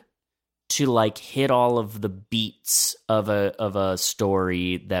hard to like hit all of the beats of a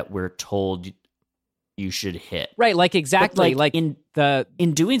story that we're told you should hit. Right, like exactly. But, like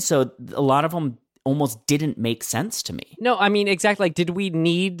in doing so, a lot of them almost didn't make sense to me. No, I mean exactly. Like, did we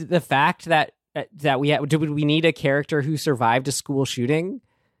need the fact that did we need a character who survived a school shooting?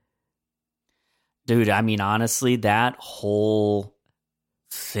 Dude, I mean, honestly, that whole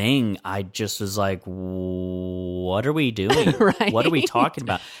thing, I just was like, what are we doing? Right? What are we talking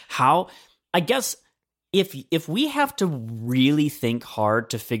about? How, I guess, if we have to really think hard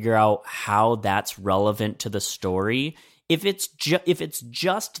to figure out how that's relevant to the story, if it's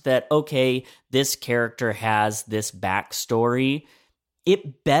just that, okay, this character has this backstory,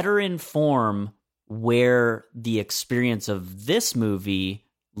 it better inform where the experience of this movie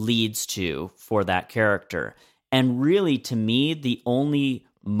leads to for that character. And really, to me, the only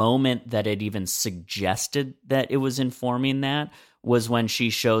moment that it even suggested that it was informing that was when she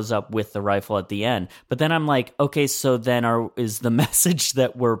shows up with the rifle at the end. But then I'm like, okay, so then is the message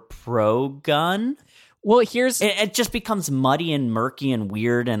that we're pro-gun? Well, it just becomes muddy and murky and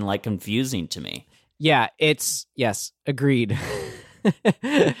weird and like confusing to me. Yeah, yes, agreed.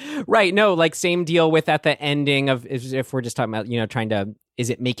 Right, no, like same deal with at the ending of, if we're just talking about, trying to, is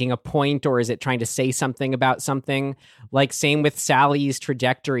it making a point or is it trying to say something about something? Like same with Sally's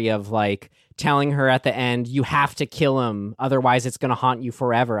trajectory of like telling her at the end, you have to kill him, otherwise it's going to haunt you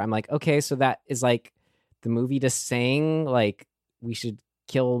forever. I'm like, okay, so that is like the movie just saying like we should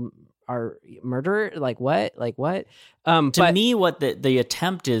kill our murderer? Like what? To me, what the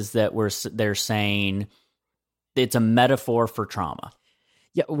attempt is that they're saying it's a metaphor for trauma.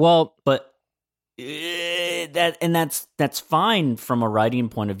 Yeah, well, but that's fine from a writing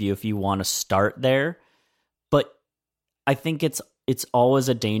point of view if you want to start there. But I think it's always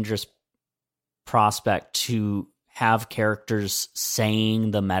a dangerous prospect to have characters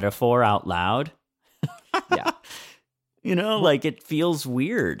saying the metaphor out loud. Yeah. Like it feels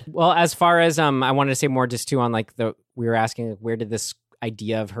weird. Well, as far as I wanted to say more just too on like we were asking where did this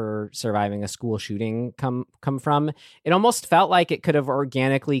idea of her surviving a school shooting come from? It almost felt like it could have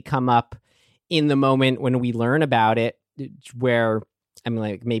organically come up in the moment when we learn about it, where I mean,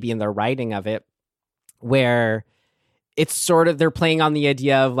 like maybe in the writing of it, where it's sort of they're playing on the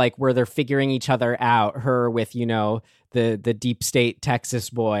idea of like where they're figuring each other out, her with the deep state Texas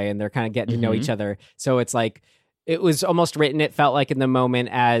boy, and they're kind of getting to know each other. So it's like it was almost written, it felt like in the moment,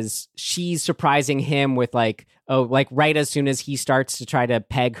 as she's surprising him with like, oh, like right as soon as he starts to try to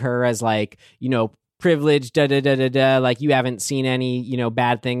peg her as like, privileged, like you haven't seen any,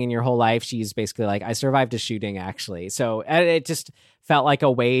 bad thing in your whole life. She's basically like, I survived a shooting actually. So it just felt like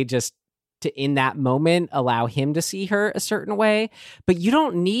a way just to, in that moment, allow him to see her a certain way. But you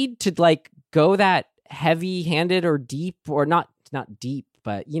don't need to like go that heavy handed or deep, or not deep,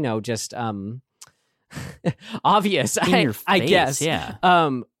 but just, obvious, I guess. Yeah.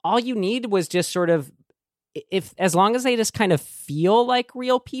 All you need was just sort of, as long as they just kind of feel like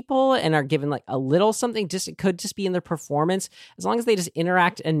real people and are given like a little something, just it could just be in their performance. As long as they just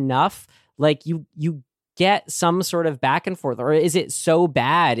interact enough, like you get some sort of back and forth. Or is it so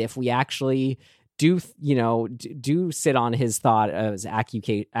bad if we actually do sit on his thought of his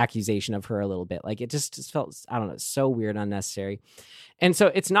accusation of her a little bit? Like it just felt, I don't know, so weird, unnecessary. And so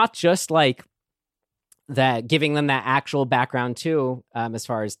it's not just like that, giving them that actual background too, as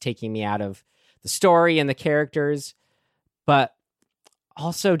far as taking me out of the story and the characters, but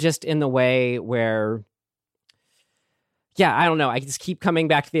also just in the way where, yeah, I don't know. I just keep coming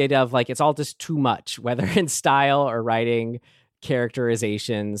back to the idea of like, it's all just too much, whether in style or writing,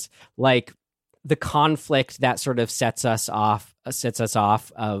 characterizations, like the conflict that sort of sets us off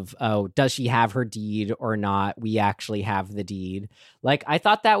of, oh, does she have her deed or not? We actually have the deed. Like, I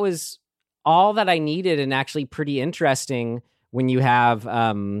thought that was all that I needed, and actually pretty interesting when you have,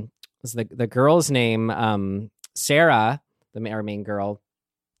 was the girl's name, Sarah, our main girl.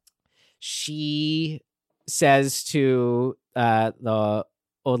 She says to the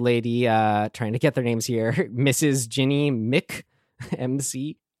old lady, trying to get their names here, Mrs. Ginny Mick,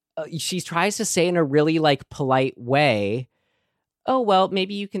 MC. She tries to say in a really like polite way, oh, well,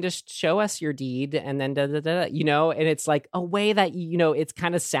 maybe you can just show us your deed and then and it's like a way that, it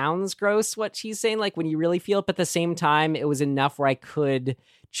kind of sounds gross what she's saying, like when you really feel it, but at the same time, it was enough where I could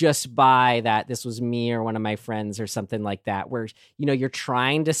just buy that this was me or one of my friends or something like that, where, you're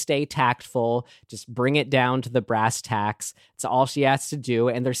trying to stay tactful, just bring it down to the brass tacks. It's all she has to do.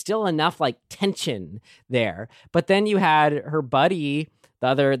 And there's still enough like tension there. But then you had her buddy,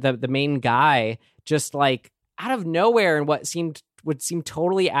 the main guy, just like out of nowhere, and what seemed would seem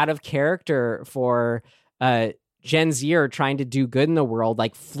totally out of character for Gen Zer trying to do good in the world,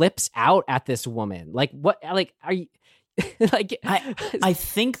 like flips out at this woman. Like what? Like are you? Like I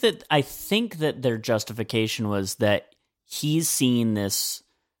think that their justification was that he's seen this,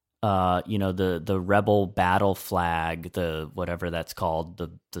 the rebel battle flag, the whatever that's called,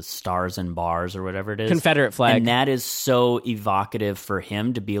 the stars and bars or whatever it is, Confederate flag, and that is so evocative for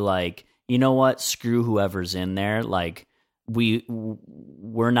him to be like, you know what, screw whoever's in there, like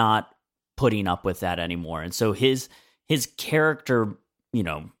we're not putting up with that anymore. And so his character,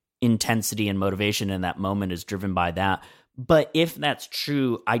 intensity and motivation in that moment is driven by that. But if that's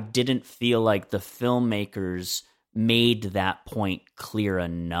true, I didn't feel like the filmmakers made that point clear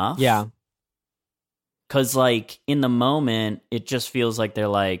enough. Yeah. Because, like, in the moment, it just feels like they're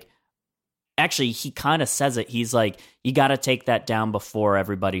like, actually, he kind of says it. He's like, you got to take that down before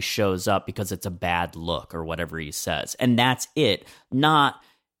everybody shows up because it's a bad look or whatever he says. And that's it. Not,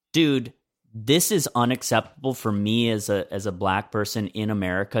 dude, this is unacceptable for me as a black person in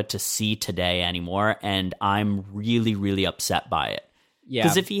America to see today anymore, and I'm really, really upset by it. Yeah.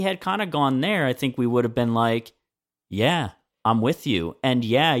 Because if he had kind of gone there, I think we would have been like, yeah, I'm with you. And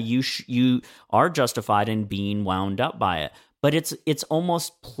yeah, you are justified in being wound up by it. But it's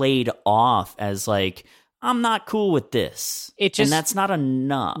almost played off as like, I'm not cool with this. And that's not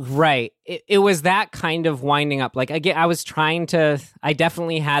enough. Right. It was that kind of winding up. Like, again, I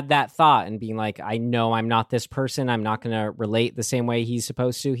definitely had that thought and being like, I know I'm not this person. I'm not going to relate the same way he's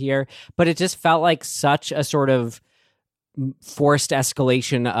supposed to here. But it just felt like such a sort of forced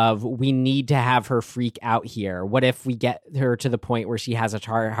escalation of, we need to have her freak out here. What if we get her to the point where she has a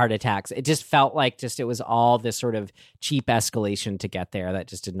heart attacks? It just felt like it was all this sort of cheap escalation to get there that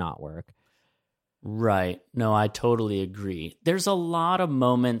just did not work. Right. No, I totally agree. There's a lot of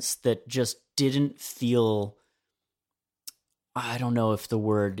moments that just didn't feel, I don't know if the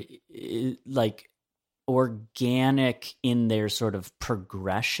word, like, organic in their sort of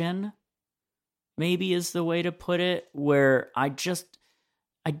progression, maybe is the way to put it, where I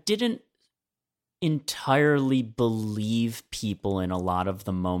didn't entirely believe people in a lot of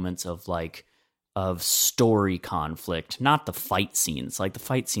the moments of story conflict, not the fight scenes. Like, the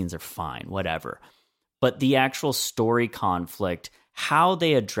fight scenes are fine, whatever. But the actual story conflict, how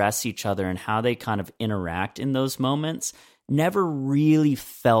they address each other and how they kind of interact in those moments never really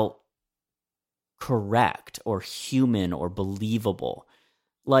felt correct or human or believable.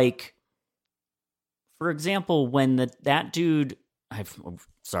 Like, for example, when that dude, I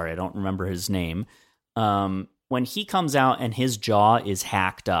don't remember his name, when he comes out and his jaw is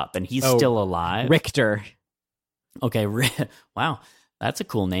hacked up and he's still alive. Richter. Okay, wow, that's a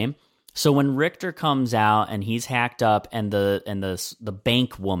cool name. So when Richter comes out and he's hacked up, and the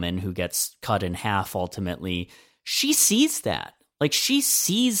bank woman who gets cut in half ultimately, she sees that. Like, she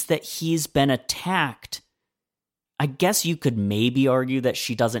sees that he's been attacked. I guess you could maybe argue that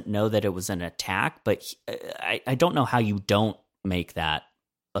she doesn't know that it was an attack, but I don't know how you don't make that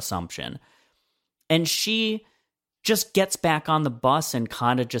assumption. And she just gets back on the bus and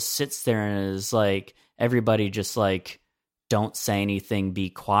kind of just sits there and is like, everybody just like, don't say anything, be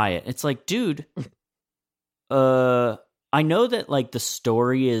quiet. It's like, dude, I know that like the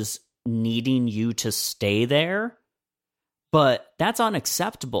story is needing you to stay there, but that's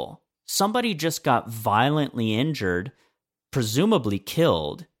unacceptable. Somebody just got violently injured, presumably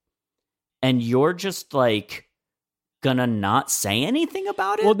killed, and you're just like gonna not say anything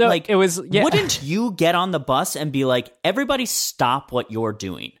about it? Well, no, like, it was, yeah. Wouldn't you get on the bus and be like, everybody stop what you're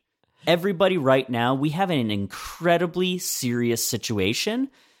doing? Everybody right now, we have an incredibly serious situation.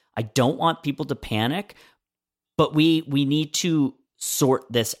 I don't want people to panic, but we need to sort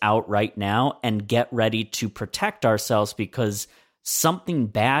this out right now and get ready to protect ourselves because something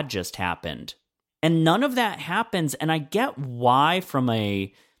bad just happened. And none of that happens. And I get why from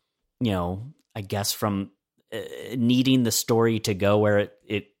I guess from needing the story to go where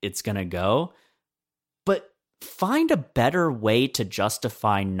it's going to go. But find a better way to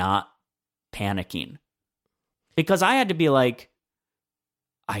justify not panicking. Because I had to be like,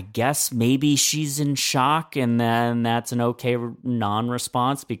 I guess maybe she's in shock and then that's an okay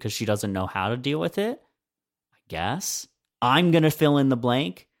non-response because she doesn't know how to deal with it. I guess. I'm going to fill in the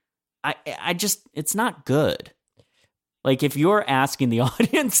blank. I just, it's not good. Like, if you're asking the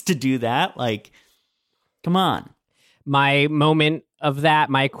audience to do that, like, come on. My moment of that,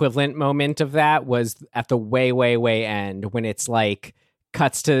 my equivalent moment of that was at the way, way, way end when it's like,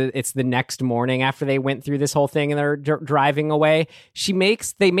 cuts to it's the next morning after they went through this whole thing and they're driving away.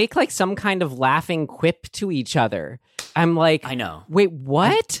 They make like some kind of laughing quip to each other. I'm like, I know. Wait,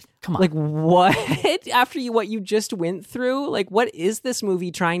 what? Come on. Like, what? After what you just went through? Like, what is this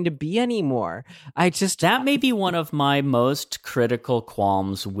movie trying to be anymore? That may be one of my most critical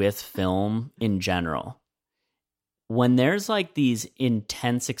qualms with film in general. When there's like these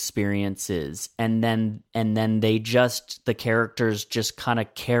intense experiences and then the characters just kind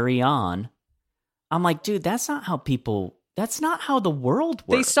of carry on. I'm like, dude, that's not how the world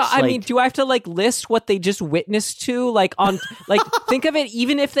works. I mean, do I have to like list what they just witnessed to? Like think of it,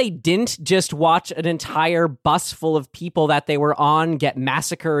 even if they didn't just watch an entire bus full of people that they were on get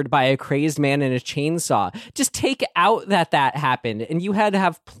massacred by a crazed man in a chainsaw. Just take out that happened, and you had to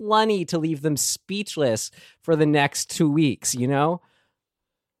have plenty to leave them speechless for the next 2 weeks, you know?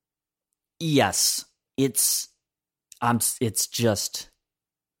 Yes. It's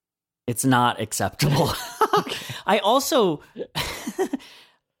not acceptable. I also,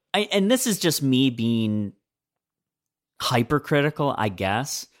 and this is just me being hypercritical, I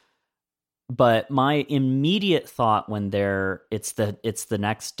guess. But my immediate thought when it's the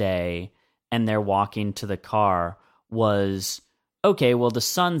next day and they're walking to the car was, okay, well, the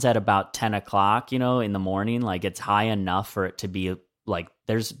sun's at about 10 o'clock, in the morning. Like, it's high enough for it to be like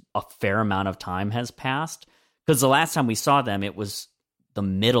there's a fair amount of time has passed. Because the last time we saw them, it was the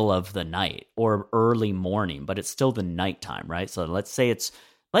middle of the night or early morning, but it's still the nighttime, right? So let's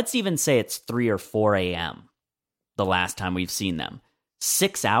even say it's 3 or 4 a.m. the last time we've seen them.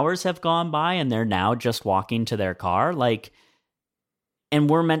 6 hours have gone by and they're now just walking to their car. And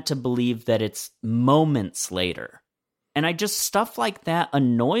we're meant to believe that it's moments later. And stuff like that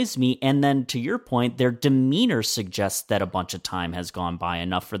annoys me. And then to your point, their demeanor suggests that a bunch of time has gone by,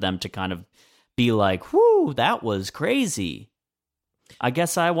 enough for them to kind of be like, whoo, that was crazy. I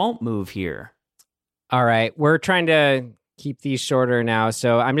guess I won't move here. All right. We're trying to keep these shorter now.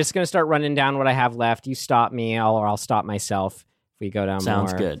 So I'm just going to start running down what I have left. You stop me or I'll stop myself if we go down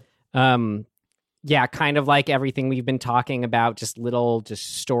Sounds more. good. Yeah, kind of like everything we've been talking about, just little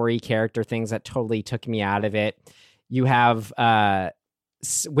story character things that totally took me out of it. You have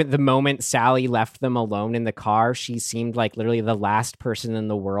with the moment Sally left them alone in the car, she seemed like literally the last person in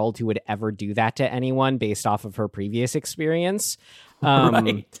the world who would ever do that to anyone based off of her previous experience.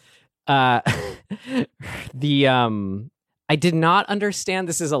 Right. I did not understand.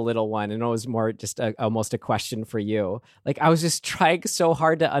 This is a little one, and it was more just almost a question for you. Like, I was just trying so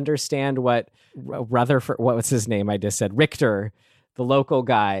hard to understand what Rutherford, what was his name? I just said Richter, the local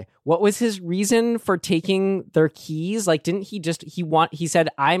guy. What was his reason for taking their keys? Like, didn't he he said,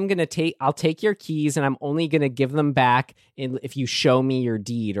 I'll take your keys and I'm only going to give them back if you show me your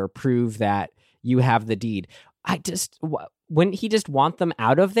deed or prove that you have the deed. Wouldn't he just want them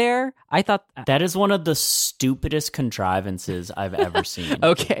out of there? I thought that is one of the stupidest contrivances I've ever seen.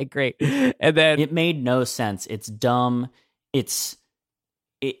 Okay, great. And then it made no sense. It's dumb. It's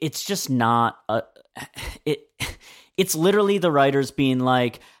just not it's literally the writers being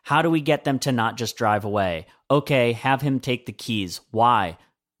like, how do we get them to not just drive away? Okay, have him take the keys. Why?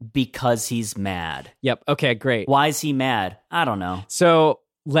 Because he's mad. Yep. Okay, great. Why is he mad? I don't know. So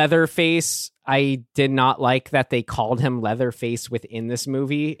Leatherface, I did not like that they called him Leatherface within this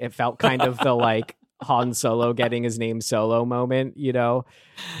movie. It felt kind of the like Han Solo getting his name Solo moment,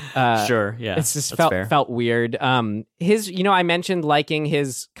 Sure, yeah. It's just felt weird. I mentioned liking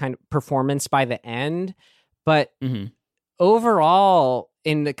his kind of performance by the end, but overall,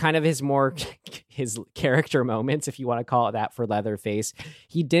 in the kind of his character moments, if you want to call it that, for Leatherface,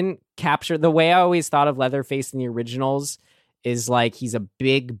 he didn't capture the way I always thought of Leatherface in the originals. Is like he's a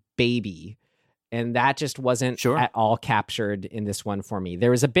big baby, and that just wasn't at all captured in this one for me. There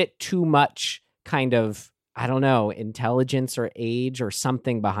was a bit too much kind of, I don't know, intelligence or age or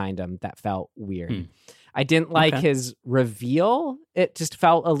something behind him that felt weird. I didn't like his reveal. It just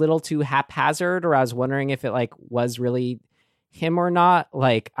felt a little too haphazard, or I was wondering if it like was really him or not.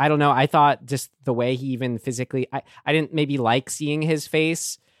 Like, I don't know. I thought just the way he even physically, I didn't maybe like seeing his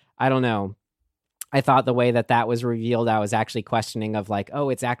face. I don't know. I thought the way that was revealed, I was actually questioning of like, oh,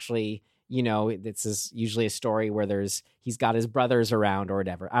 it's actually, this is usually a story where he's got his brothers around or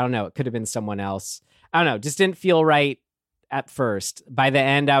whatever. I don't know. It could have been someone else. I don't know. Just didn't feel right at first. By the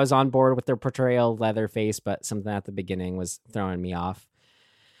end, I was on board with their portrayal of Leatherface, but something at the beginning was throwing me off.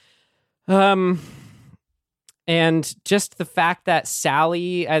 And just the fact that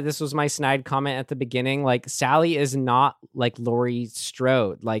Sally, this was my snide comment at the beginning, like Sally is not like Laurie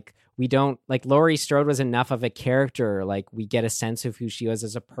Strode. Like, we don't like Laurie Strode was enough of a character. Like, we get a sense of who she was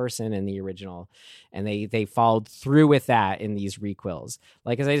as a person in the original, and they followed through with that in these requels.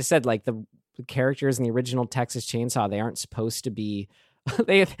 Like, as I just said, like the characters in the original Texas Chainsaw, they aren't supposed to be,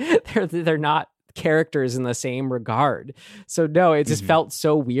 they're characters in the same regard. So no, it just felt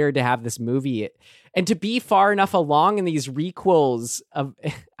so weird to have this movie and to be far enough along in these requels of,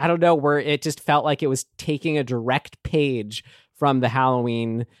 I don't know, where it just felt like it was taking a direct page from the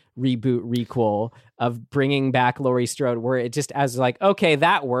Halloween reboot requel of bringing back Laurie Strode, where it just as like, okay,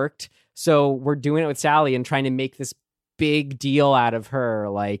 that worked. So we're doing it with Sally and trying to make this big deal out of her.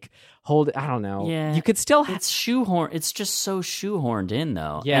 Like, I don't know. Yeah. You could still it's shoehorned. It's just so shoehorned in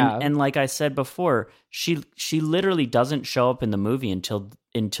though. Yeah. And like I said before, she literally doesn't show up in the movie until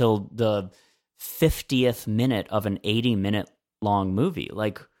the 50th minute of an 80-minute long movie.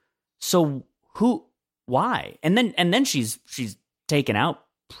 Like, so why? And then she's taken out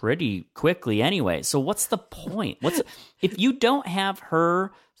pretty quickly anyway. So what's the point? If you don't have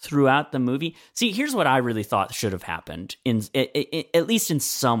her throughout the movie? See, here's what I really thought should have happened, at least in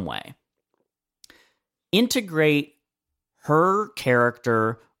some way. Integrate her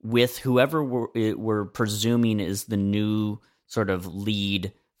character with whoever we're presuming is the new sort of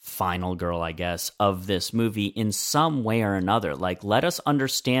lead final girl, I guess, of this movie in some way or another. Like, let us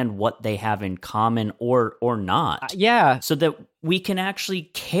understand what they have in common or not. Yeah. So that we can actually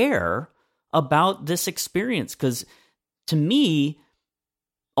care about this experience. Because to me,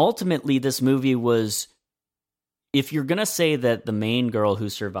 ultimately, this movie was, if you're going to say that the main girl who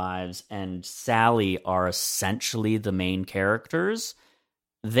survives and Sally are essentially the main characters,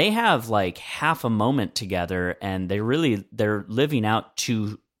 they have like half a moment together and they're living out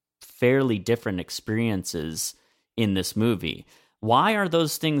two fairly different experiences in this movie. Why are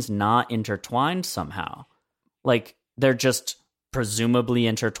those things not intertwined somehow? Like, they're just presumably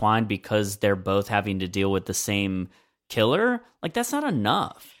intertwined because they're both having to deal with the same killer? Like, that's not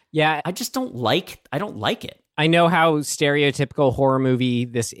enough. Yeah. I don't like it. I know how stereotypical horror movie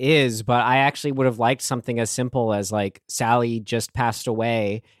this is, but I actually would have liked something as simple as like Sally just passed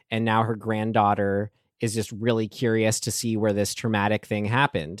away and now her granddaughter is just really curious to see where this traumatic thing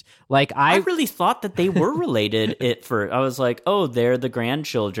happened. Like, I really thought that they were related. I was like, oh, they're the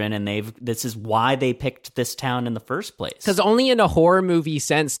grandchildren, and this is why they picked this town in the first place. Because only in a horror movie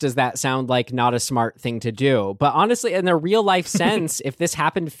sense does that sound like not a smart thing to do. But honestly, in a real life sense, if this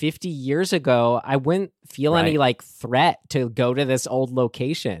happened 50 years ago, I wouldn't feel any like threat to go to this old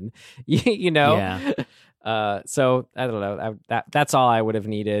location. You know? Yeah. So I don't know. That's all I would have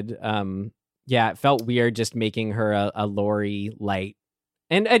needed. Yeah, it felt weird just making her a Laurie light.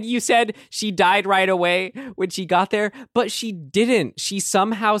 And you said she died right away when she got there, but she didn't. She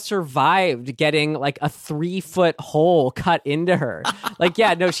somehow survived getting like a 3-foot hole cut into her. Like,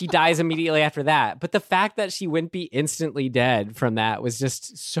 yeah, no, she dies immediately after that. But the fact that she wouldn't be instantly dead from that was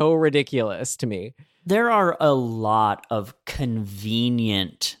just so ridiculous to me. There are a lot of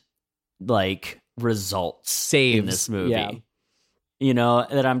convenient, like, results saves in this movie. Yeah. You know,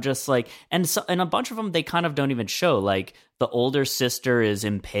 that I'm just like, and a bunch of them they kind of don't even show. Like, the older sister is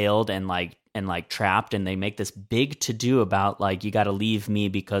impaled and trapped, and they make this big to do about like, you got to leave me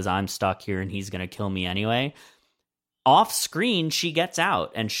because I'm stuck here and he's gonna kill me anyway. Off screen, she gets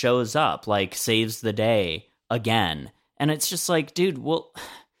out and shows up, like, saves the day again, and it's just like, dude, well,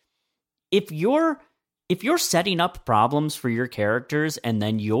 if you're setting up problems for your characters and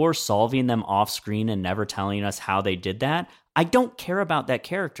then you're solving them off screen and never telling us how they did that, I don't care about that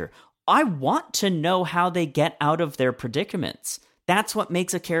character. I want to know how they get out of their predicaments. That's what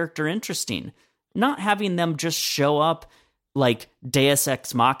makes a character interesting. Not having them just show up like Deus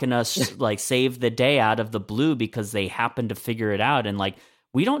Ex Machina, like save the day out of the blue because they happen to figure it out. And like,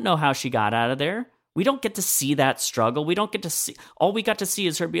 we don't know how she got out of there. We don't get to see that struggle. We don't get to see, all we got to see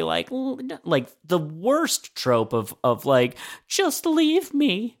is her be like the worst trope of like, just leave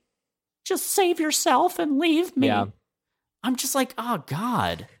me. Just save yourself and leave me. Yeah. I'm just like, oh,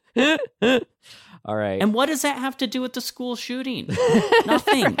 God. All right. And what does that have to do with the school shooting?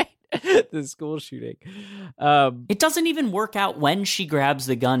 Nothing. The school shooting. It doesn't even work out when she grabs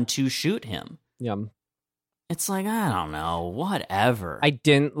the gun to shoot him. Yeah. It's like, I don't know, whatever. I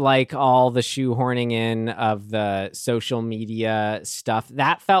didn't like all the shoehorning in of the social media stuff.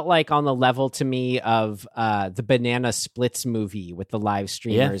 That felt like on the level to me of the Banana Splits movie with the live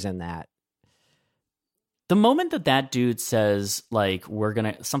streamers and that. The moment that dude says, like, we're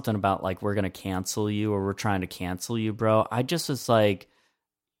going to cancel you, or we're trying to cancel you, bro, I just was like,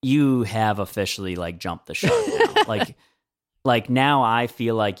 you have officially, like, jumped the shark now. like now I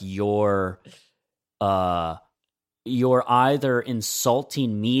feel like you're either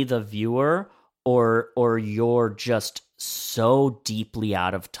insulting me, the viewer, or you're just so deeply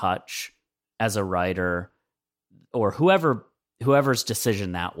out of touch as a writer, or whoever's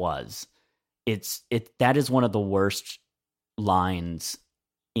decision that was. That is one of the worst lines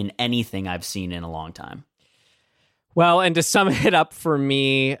in anything I've seen in a long time. Well, and to sum it up for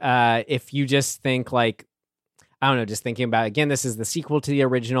me, if you just think like, I don't know, just thinking about, again, this is the sequel to the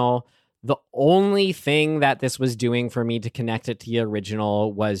original. The only thing that this was doing for me to connect it to the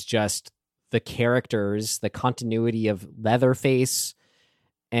original was just the characters, the continuity of Leatherface,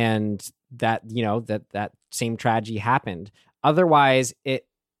 and that, you know, that same tragedy happened. Otherwise, it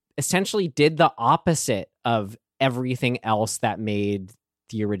essentially did the opposite of everything else that made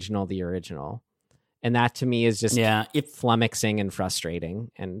the original. And that to me is just flummoxing and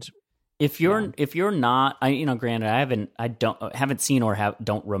frustrating. And if you're not, granted, I haven't seen or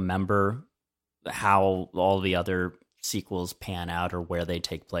don't remember how all the other sequels pan out or where they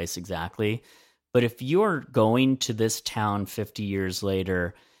take place exactly. But if you're going to this town 50 years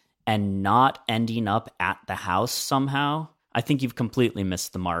later and not ending up at the house somehow, I think you've completely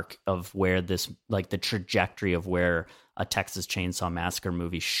missed the mark of where this, like the trajectory of where a Texas Chainsaw Massacre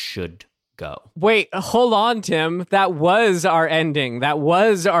movie should go. Wait, hold on, Tim. That was our ending. That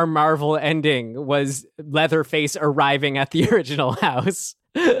was our Marvel ending, was Leatherface arriving at the original house.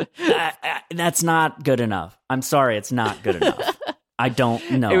 That's not good enough. I'm sorry, it's not good enough. I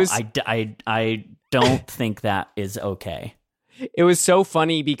don't know. I don't think that is okay. It was so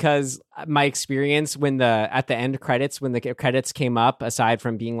funny because my experience at the end credits, when the credits came up, aside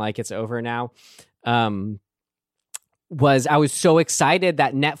from being like it's over now, was I was so excited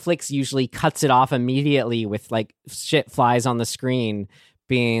that Netflix usually cuts it off immediately with like shit flies on the screen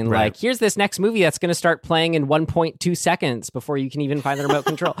being like, here's this next movie that's going to start playing in 1.2 seconds before you can even find the remote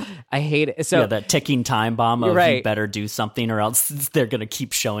control. I hate it. So that ticking time bomb of you better do something or else they're going to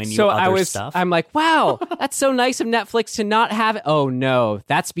keep showing you other stuff. I'm like, wow, that's so nice of Netflix to not have it. Oh no,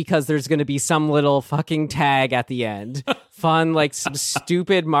 that's because there's going to be some little fucking tag at the end. Fun, like some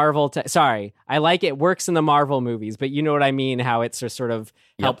stupid Marvel. Sorry, I like it. Works in the Marvel movies, but you know what I mean? How it's sort of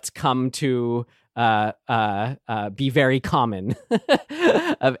helped come to be very common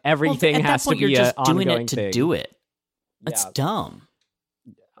of everything has to be an ongoing doing it to thing. Do it. That's dumb.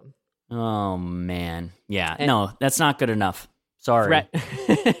 Oh man, no, that's not good enough. Sorry,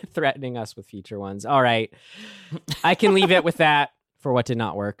 threatening us with future ones. All right, I can leave it with that for what did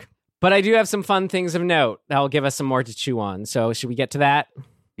not work. But I do have some fun things of note that will give us some more to chew on. So should we get to that?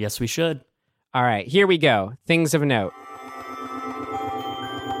 Yes, we should. All right, here we go. Things of note.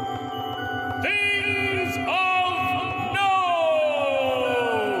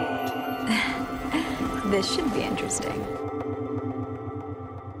 This should be interesting.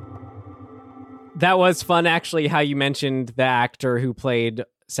 That was fun, actually, how you mentioned the actor who played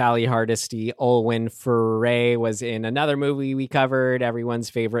Sally Hardesty. Olwen Fouray was in another movie we covered, everyone's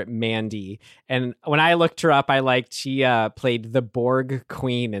favorite, Mandy. And when I looked her up, I liked she played the Borg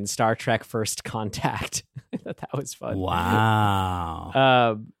Queen in Star Trek First Contact. I thought that was fun.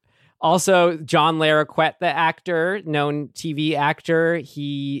 Wow. Also, John Larroquette, the actor, known TV actor,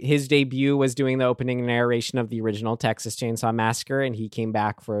 his debut was doing the opening narration of the original Texas Chainsaw Massacre, and he came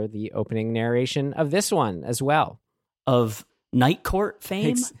back for the opening narration of this one as well. Of Night Court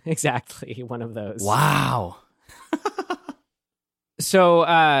fame? Exactly, one of those. Wow. So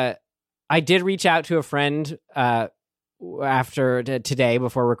I did reach out to a friend after today,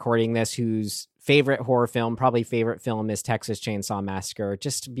 before recording this, whose favorite horror film, probably favorite film, is Texas Chainsaw Massacre.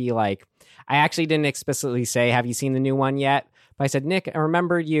 Just to be like, I actually didn't explicitly say, have you seen the new one yet? But I said, Nick, I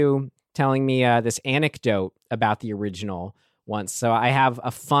remembered you telling me this anecdote about the original once. So I have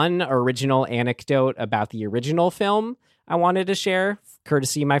a fun original anecdote about the original film I wanted to share,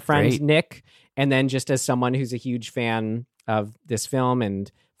 courtesy my friend Nick. And then just as someone who's a huge fan of this film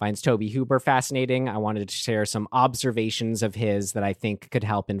and finds Tobe Hooper fascinating, I wanted to share some observations of his that I think could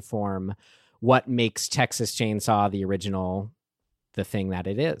help inform what makes Texas Chainsaw the original the thing that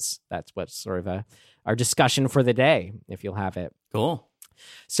it is. That's what's sort of our discussion for the day, if you'll have it. Cool.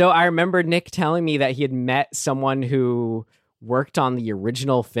 So I remember Nick telling me that he had met someone who worked on the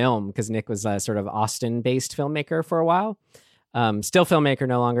original film, because Nick was a sort of Austin-based filmmaker for a while. Still filmmaker,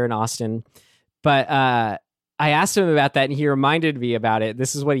 no longer in Austin. But I asked him about that, and he reminded me about it.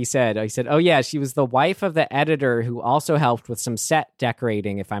 This is what he said. He said, oh, yeah, she was the wife of the editor who also helped with some set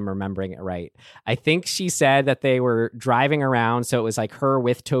decorating, if I'm remembering it right. I think she said that they were driving around, so it was like her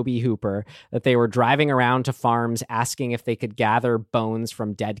with Tobe Hooper, that they were driving around to farms asking if they could gather bones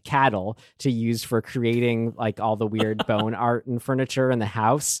from dead cattle to use for creating like all the weird bone art and furniture in the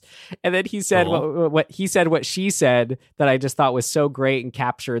house. And then he said what she said that I just thought was so great and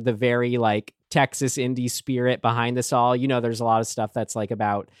captured the very like Texas indie spirit behind this all. You know, there's a lot of stuff that's like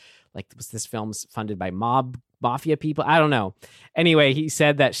about, like, was this film's funded by mob mafia people. I don't know. Anyway,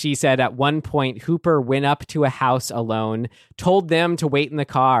 she said at one point, Hooper went up to a house alone, told them to wait in the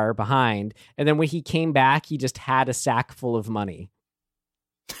car behind. And then when he came back, he just had a sack full of money.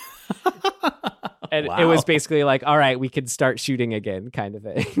 And It was basically like, all right, we could start shooting again kind of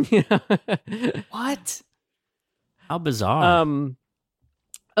thing. What? How bizarre.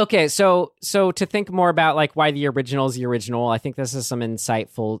 Okay, so to think more about like why the original is the original, I think this is some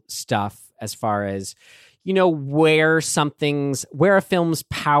insightful stuff as far as, where a film's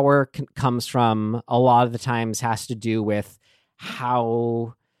power comes from. A lot of the times has to do with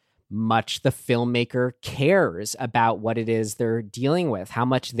how much the filmmaker cares about what it is they're dealing with, how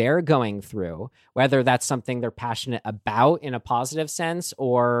much they're going through, whether that's something they're passionate about in a positive sense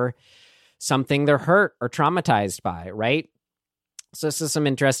or something they're hurt or traumatized by, right? So this is some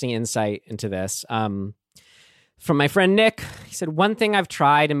interesting insight into this. From my friend Nick, he said, one thing I've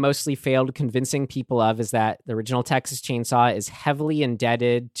tried and mostly failed convincing people of is that the original Texas Chainsaw is heavily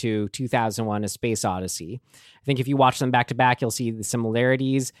indebted to 2001: A Space Odyssey. I think if you watch them back to back, you'll see the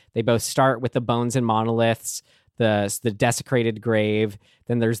similarities. They both start with the bones and monoliths, the desecrated grave.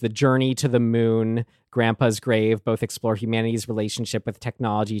 Then there's the journey to the moon, Grandpa's grave. Both explore humanity's relationship with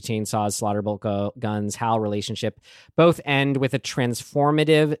technology, chainsaws, slaughter bolt guns, HAL relationship. Both end with a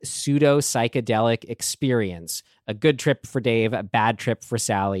transformative pseudo-psychedelic experience. A good trip for Dave, a bad trip for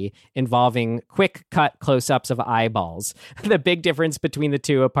Sally, involving quick cut close-ups of eyeballs. The big difference between the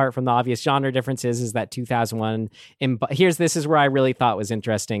two, apart from the obvious genre differences, is that 2001... this is where I really thought was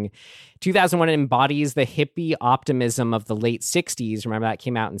interesting. 2001 embodies the hippie optimism of the late 60s. Remember, that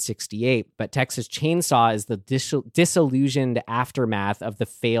came out in 68. But Texas Chainsaw is the disillusioned aftermath of the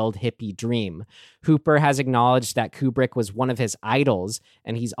failed hippie dream. Hooper has acknowledged that Kubrick was one of his idols,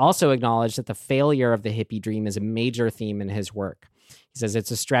 and he's also acknowledged that the failure of the hippie dream is a major theme in his work. He says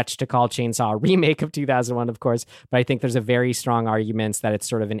it's a stretch to call Chainsaw a remake of 2001, of course, but I think there's a very strong argument that it's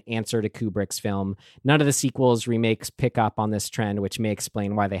sort of an answer to Kubrick's film. None of the sequels, remakes pick up on this trend, which may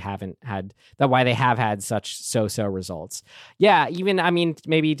explain why they have had such so-so results. Yeah, even,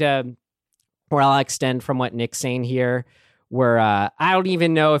 maybe where I'll extend from what Nick's saying here, where I don't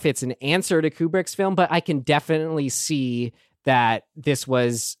even know if it's an answer to Kubrick's film, but I can definitely see that this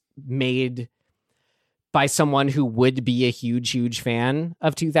was made by someone who would be a huge fan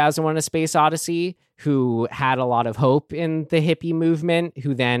of 2001: A Space Odyssey, who had a lot of hope in the hippie movement,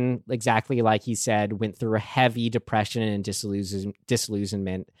 who then, exactly like he said, went through a heavy depression and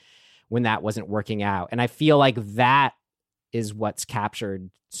disillusionment when that wasn't working out. And I feel like that is what's captured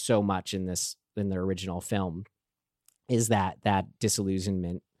so much in the original film, is that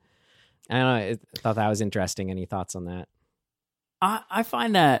disillusionment. I don't know. I thought that was interesting. Any thoughts on that? I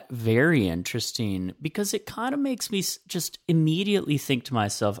find that very interesting because it kind of makes me just immediately think to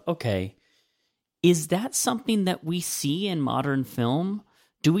myself, okay, is that something that we see in modern film?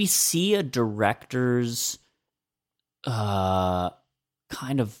 Do we see a director's kind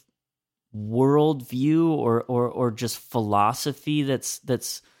of worldview or just philosophy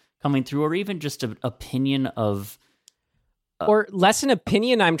that's coming through, or even just an opinion of... or less an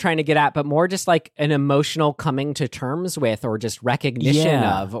opinion I'm trying to get at, but more just like an emotional coming to terms with, or just recognition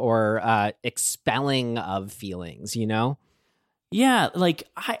of, or expelling of feelings, Yeah, like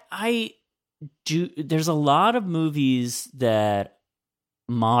I do. There's a lot of movies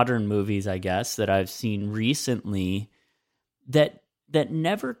modern movies, I guess, that I've seen recently that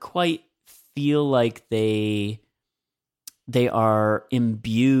never quite feel like they are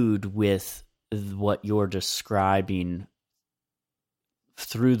imbued with what you're describing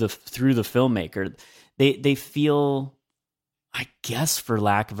through the filmmaker. They feel, I guess, for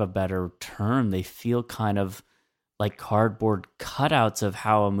lack of a better term, they feel kind of like cardboard cutouts of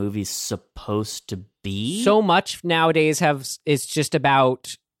how a movie's supposed to be. So much nowadays is just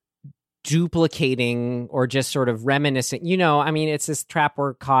about duplicating or just sort of reminiscent. It's this trap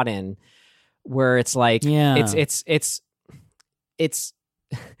we're caught in where it's like, it's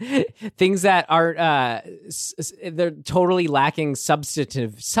things that are they're totally lacking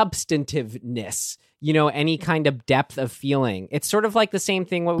substantiveness, any kind of depth of feeling. It's sort of like the same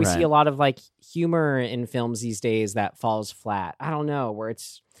thing what we see a lot of like humor in films these days that falls flat. I don't know, where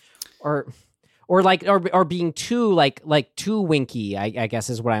it's or being too like too winky, I guess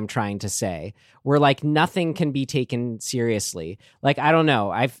is what I'm trying to say, where like nothing can be taken seriously. Like, I don't know,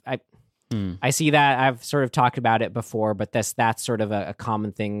 I see that. I've sort of talked about it before, but that's sort of a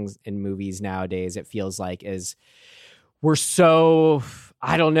common thing in movies nowadays. It feels like is we're so,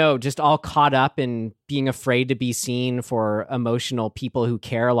 I don't know, just all caught up in being afraid to be seen for emotional people who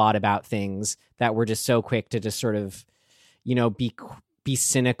care a lot about things, that we're just so quick to just sort of, be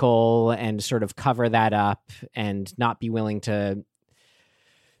cynical and sort of cover that up and not be willing to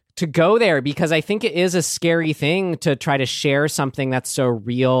go there, because I think it is a scary thing to try to share something that's so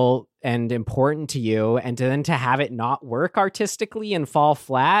real and important to you, and then to have it not work artistically and fall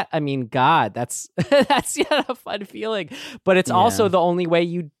flat. I mean, God, that's a fun feeling, but it's also the only way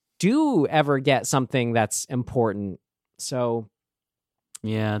you do ever get something that's important. So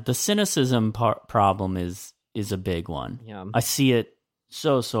yeah, the cynicism problem is a big one. Yeah, I see it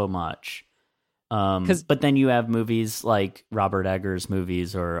so much. But then you have movies like Robert Eggers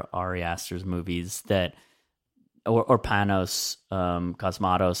movies or Ari Aster's movies that, or Panos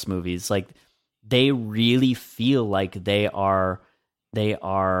Cosmatos movies, like they really feel like they are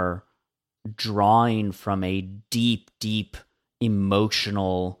drawing from a deep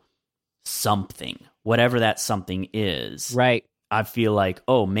emotional something, whatever that something is. Right. I feel like,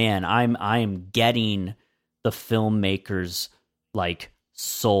 oh man, I'm getting the filmmaker's like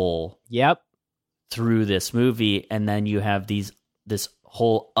soul. Yep. Through this movie, and then you have this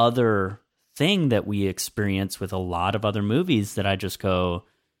whole other thing that we experience with a lot of other movies that I just go,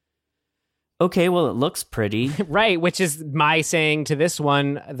 okay, well, it looks pretty. Right, which is my saying to this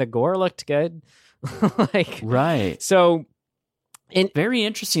one, the gore looked good. Like, right. So very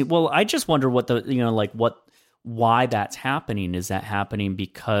interesting. Well, I just wonder why that's happening. Is that happening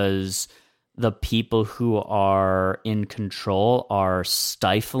because the people who are in control are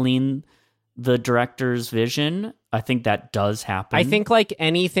stifling the director's vision? I think that does happen. I think like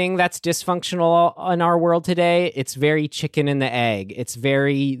anything that's dysfunctional in our world today, it's very chicken and the egg. It's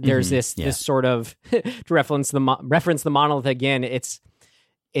very, there's this sort of, to reference the monolith again, it's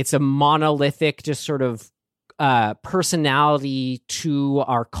a monolithic just sort of personality to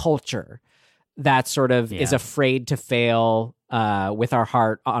our culture that sort of is afraid to fail with our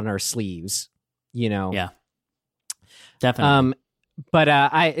heart on our sleeves, you know? Yeah, definitely.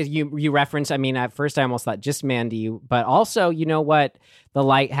 But you referenced, I mean, at first I almost thought just Mandy, but also, you know what, The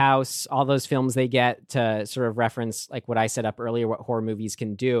Lighthouse, all those films they get to sort of reference, like what I said up earlier, what horror movies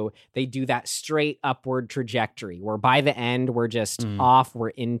can do. They do that straight upward trajectory where by the end we're just off, we're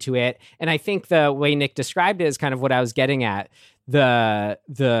into it. And I think the way Nick described it is kind of what I was getting at. The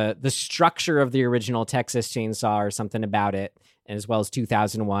structure of the original Texas Chainsaw, or something about it, as well as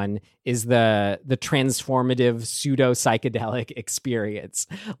 2001, is the transformative pseudo psychedelic experience.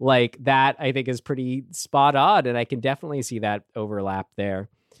 Like that, I think is pretty spot on, and I can definitely see that overlap there.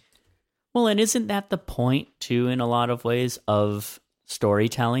 Well, and isn't that the point too, in a lot of ways, of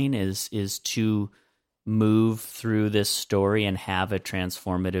storytelling is to move through this story and have a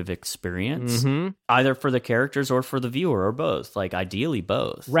transformative experience, either for the characters or for the viewer, or both. Like ideally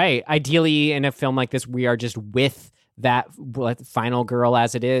both. Right. Ideally, in a film like this, we are just with that final girl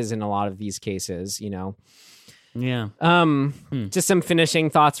as it is in a lot of these cases, you know? Yeah. Just some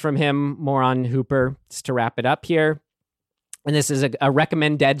finishing thoughts from him, more on Hooper, just to wrap it up here. And this is a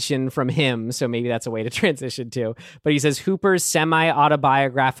recommendation from him, so maybe that's a way to transition to. But he says, Hooper's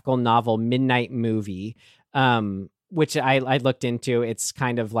semi-autobiographical novel, Midnight Movie, which I looked into. It's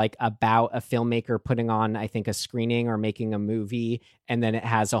kind of like about a filmmaker putting on, I think, a screening or making a movie, and then it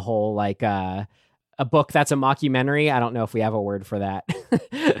has a whole, like, a book that's a mockumentary. I don't know if we have a word for that.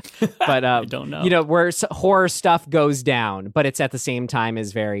 But I don't know. You know, where horror stuff goes down, but it's at the same time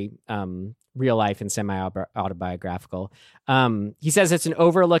is very real life and semi-autobiographical. He says it's an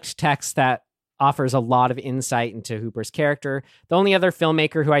overlooked text that offers a lot of insight into Hooper's character. The only other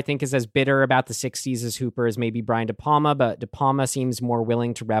filmmaker who I think is as bitter about the 60s as Hooper is maybe Brian De Palma, but De Palma seems more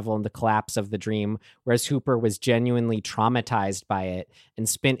willing to revel in the collapse of the dream, whereas Hooper was genuinely traumatized by it and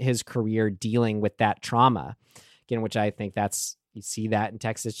spent his career dealing with that trauma. Again, which I think you see that in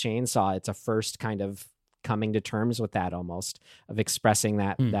Texas Chainsaw. It's a first kind of coming to terms with that, almost, of expressing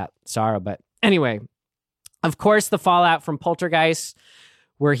that sorrow. But anyway, of course, the fallout from Poltergeist,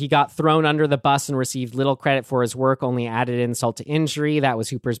 where he got thrown under the bus and received little credit for his work, only added insult to injury. That was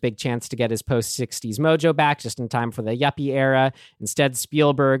Hooper's big chance to get his post-60s mojo back, just in time for the yuppie era. Instead,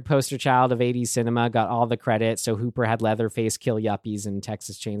 Spielberg, poster child of 80s cinema, got all the credit, so Hooper had Leatherface kill yuppies in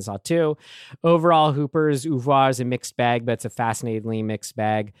Texas Chainsaw 2. Overall, Hooper's oeuvre is a mixed bag, but it's a fascinatingly mixed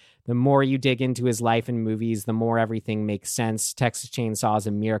bag. The more you dig into his life and movies, the more everything makes sense. Texas Chainsaw is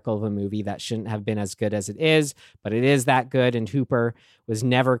a miracle of a movie that shouldn't have been as good as it is, but it is that good, and Hooper was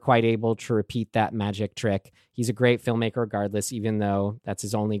never quite able to repeat that magic trick. He's a great filmmaker regardless, even though that's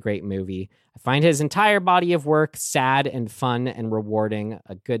his only great movie. I find his entire body of work sad and fun and rewarding.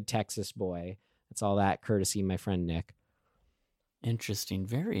 A good Texas boy. That's all that courtesy my friend Nick. Interesting.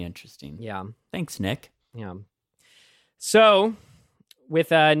 Very interesting. Yeah. Thanks, Nick. Yeah. So,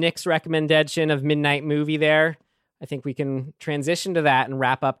 with Nick's recommendation of Midnight Movie there, I think we can transition to that and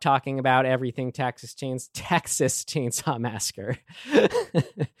wrap up talking about everything Texas Chainsaw Massacre.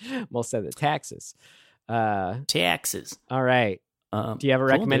 Almost said the Texas. Texas. All right. Do you have a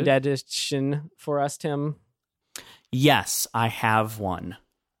cool, recommendation for us, Tim? Yes, I have one,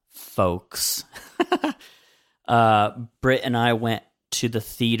 folks. Britt and I went to the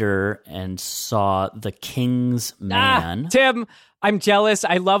theater and saw The King's Man. Tim, I'm jealous.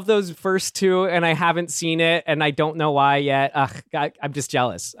 I love those first two, and I haven't seen it, and I don't know why yet. God, I'm just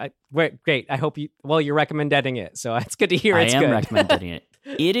jealous. Great. I hope you're recommending it, so it's good to hear it's good. I am recommending it.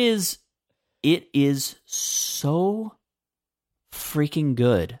 It is so freaking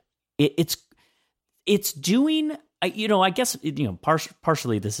good. It's doing, I guess,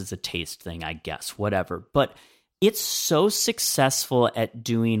 partially this is a taste thing, I guess, whatever, but it's so successful at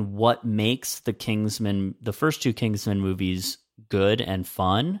doing what makes the first two Kingsman movies good and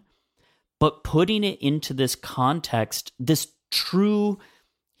fun, but putting it into this context, this true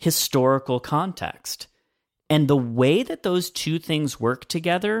historical context. And the way that those two things work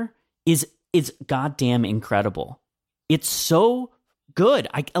together is goddamn incredible. It's so good.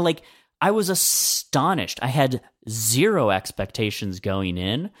 I was astonished. I had zero expectations going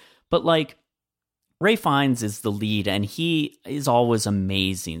in, but Ray Fiennes is the lead, and he is always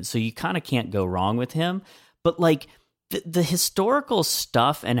amazing. So you kind of can't go wrong with him. But the historical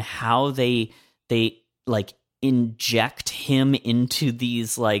stuff and how they inject him into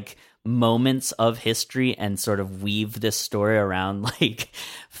these moments of history and sort of weave this story around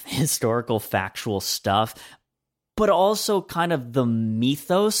historical factual stuff, but also kind of the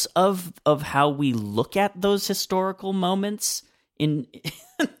mythos of how we look at those historical moments in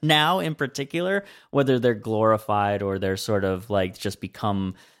now in particular, whether they're glorified or they're sort of just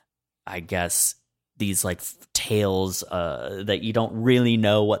become, I guess, these tales that you don't really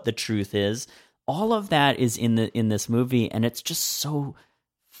know what the truth is. All of that is in this movie, and it's just so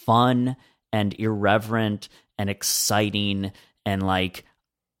fun and irreverent and exciting, and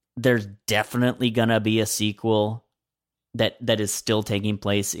there's definitely gonna be a sequel that is still taking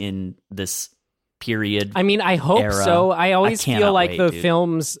place in this period. I mean, I hope era. so. I always feel like the dude.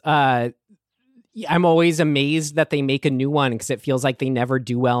 films, I'm always amazed that they make a new one because it feels like they never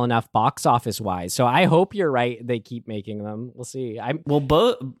do well enough box office wise. So I hope you're right. They keep making them. We'll see.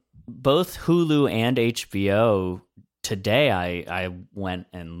 Both Hulu and HBO today, I went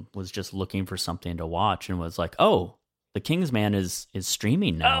and was just looking for something to watch and was like, oh, The King's Man is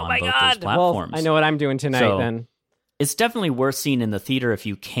streaming now on both those platforms. Well, I know what I'm doing tonight then. It's definitely worth seeing in the theater if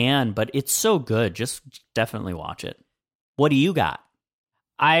you can, but it's so good. Just definitely watch it. What do you got?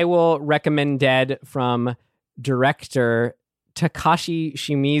 I will recommend Dead from director Takashi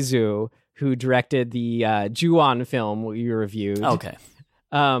Shimizu, who directed the Ju-on film we reviewed. Okay.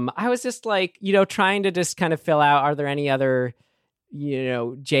 I was just trying to just kind of fill out, are there any other,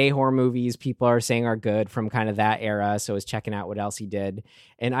 J-horror movies people are saying are good from kind of that era? So I was checking out what else he did.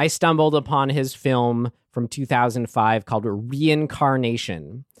 And I stumbled upon his film from 2005 called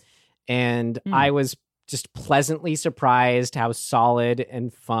Reincarnation. And I was just pleasantly surprised how solid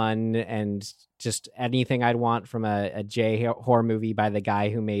and fun and just anything I'd want from a J-horror movie by the guy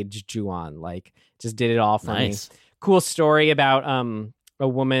who made Ju-on. Just did it all for me. Cool story about a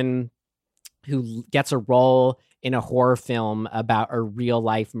woman who gets a role in a horror film about a real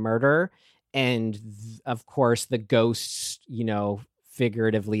life murder. And of course the ghosts,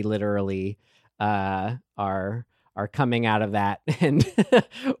 figuratively, literally, are coming out of that and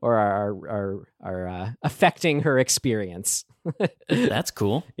or are affecting her experience. That's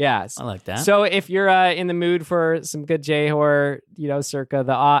cool. Yeah. I like that. So if you're in the mood for some good J-horror, circa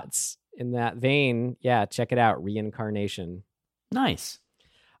the aughts in that vein, yeah, check it out. Reincarnation. Nice.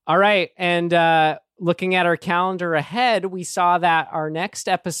 All right. And looking at our calendar ahead, we saw that our next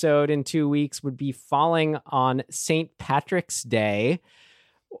episode in 2 weeks would be falling on St. Patrick's Day.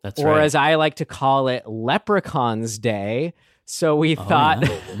 That's or right. as I like to call it, Leprechaun's Day. So we thought,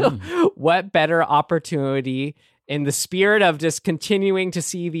 what better opportunity in the spirit of just continuing to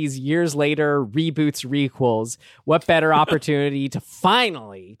see these years later reboots, requels, what better opportunity to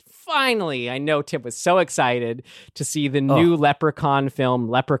finally, I know Tim was so excited to see the new Leprechaun film,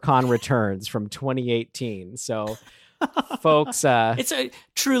 Leprechaun Returns from 2018. So folks, it's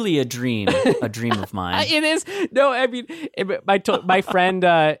truly a dream of mine. It is. No, I mean, my friend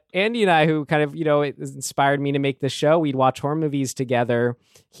Andy and I, who kind of it inspired me to make this show. We'd watch horror movies together.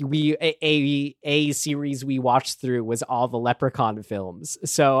 A series we watched through was all the Leprechaun films.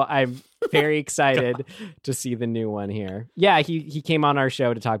 So I'm very excited to see the new one here. Yeah, he came on our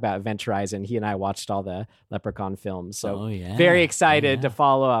show to talk about Event Horizon. He and I watched all the Leprechaun films. So very excited to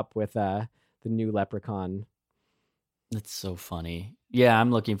follow up with the new Leprechaun That's so funny. Yeah,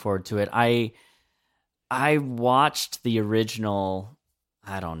 I'm looking forward to it. I watched the original,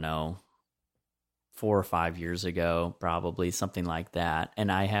 I don't know, 4 or 5 years ago, probably something like that.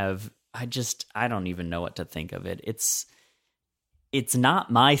 And I don't even know what to think of it. It's not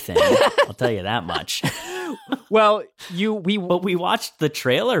my thing. I'll tell you that much. Well, but we watched the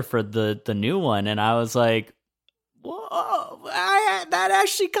trailer for the new one, and I was like, whoa, that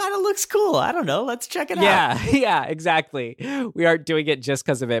actually kind of looks cool. I don't know. Let's check it out. Yeah, exactly. We aren't doing it just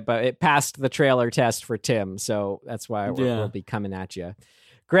because of it, but it passed the trailer test for Tim, so that's why we'll be coming at you.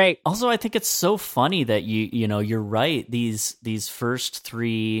 Great. Also, I think it's so funny that you know, you're right. These first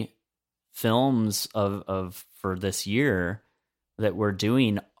 3 films of for this year that we're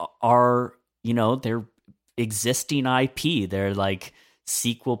doing are, you know, they're existing IP. They're like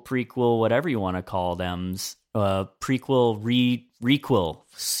sequel, prequel, whatever you want to call them. Prequel, requel,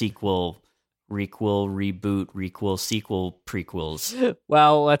 sequel, requel, reboot, requel, sequel, prequels.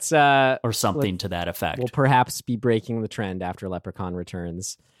 Well, let's or something to that effect. We'll perhaps be breaking the trend after Leprechaun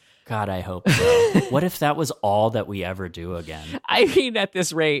Returns. God, I hope so. What if that was all that we ever do again? I mean, at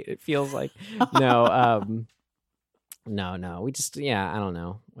this rate, it feels like no. We just, I don't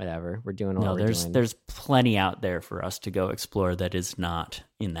know. Whatever. We're doing what we're doing. There's plenty out there for us to go explore that is not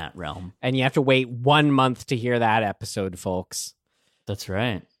in that realm. And you have to wait 1 month to hear that episode, folks. That's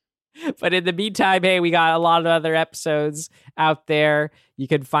right. But in the meantime, hey, we got a lot of other episodes out there. You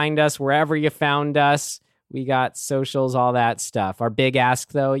can find us wherever you found us. We got socials, all that stuff. Our big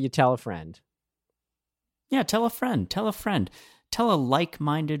ask, though, you tell a friend. Yeah, tell a friend. Tell a friend. Tell a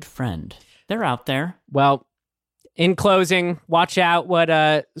like-minded friend. They're out there. Well, in closing, watch out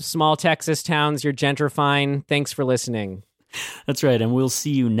what small Texas towns you're gentrifying. Thanks for listening. That's right, and we'll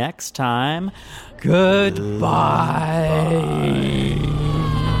see you next time. Goodbye.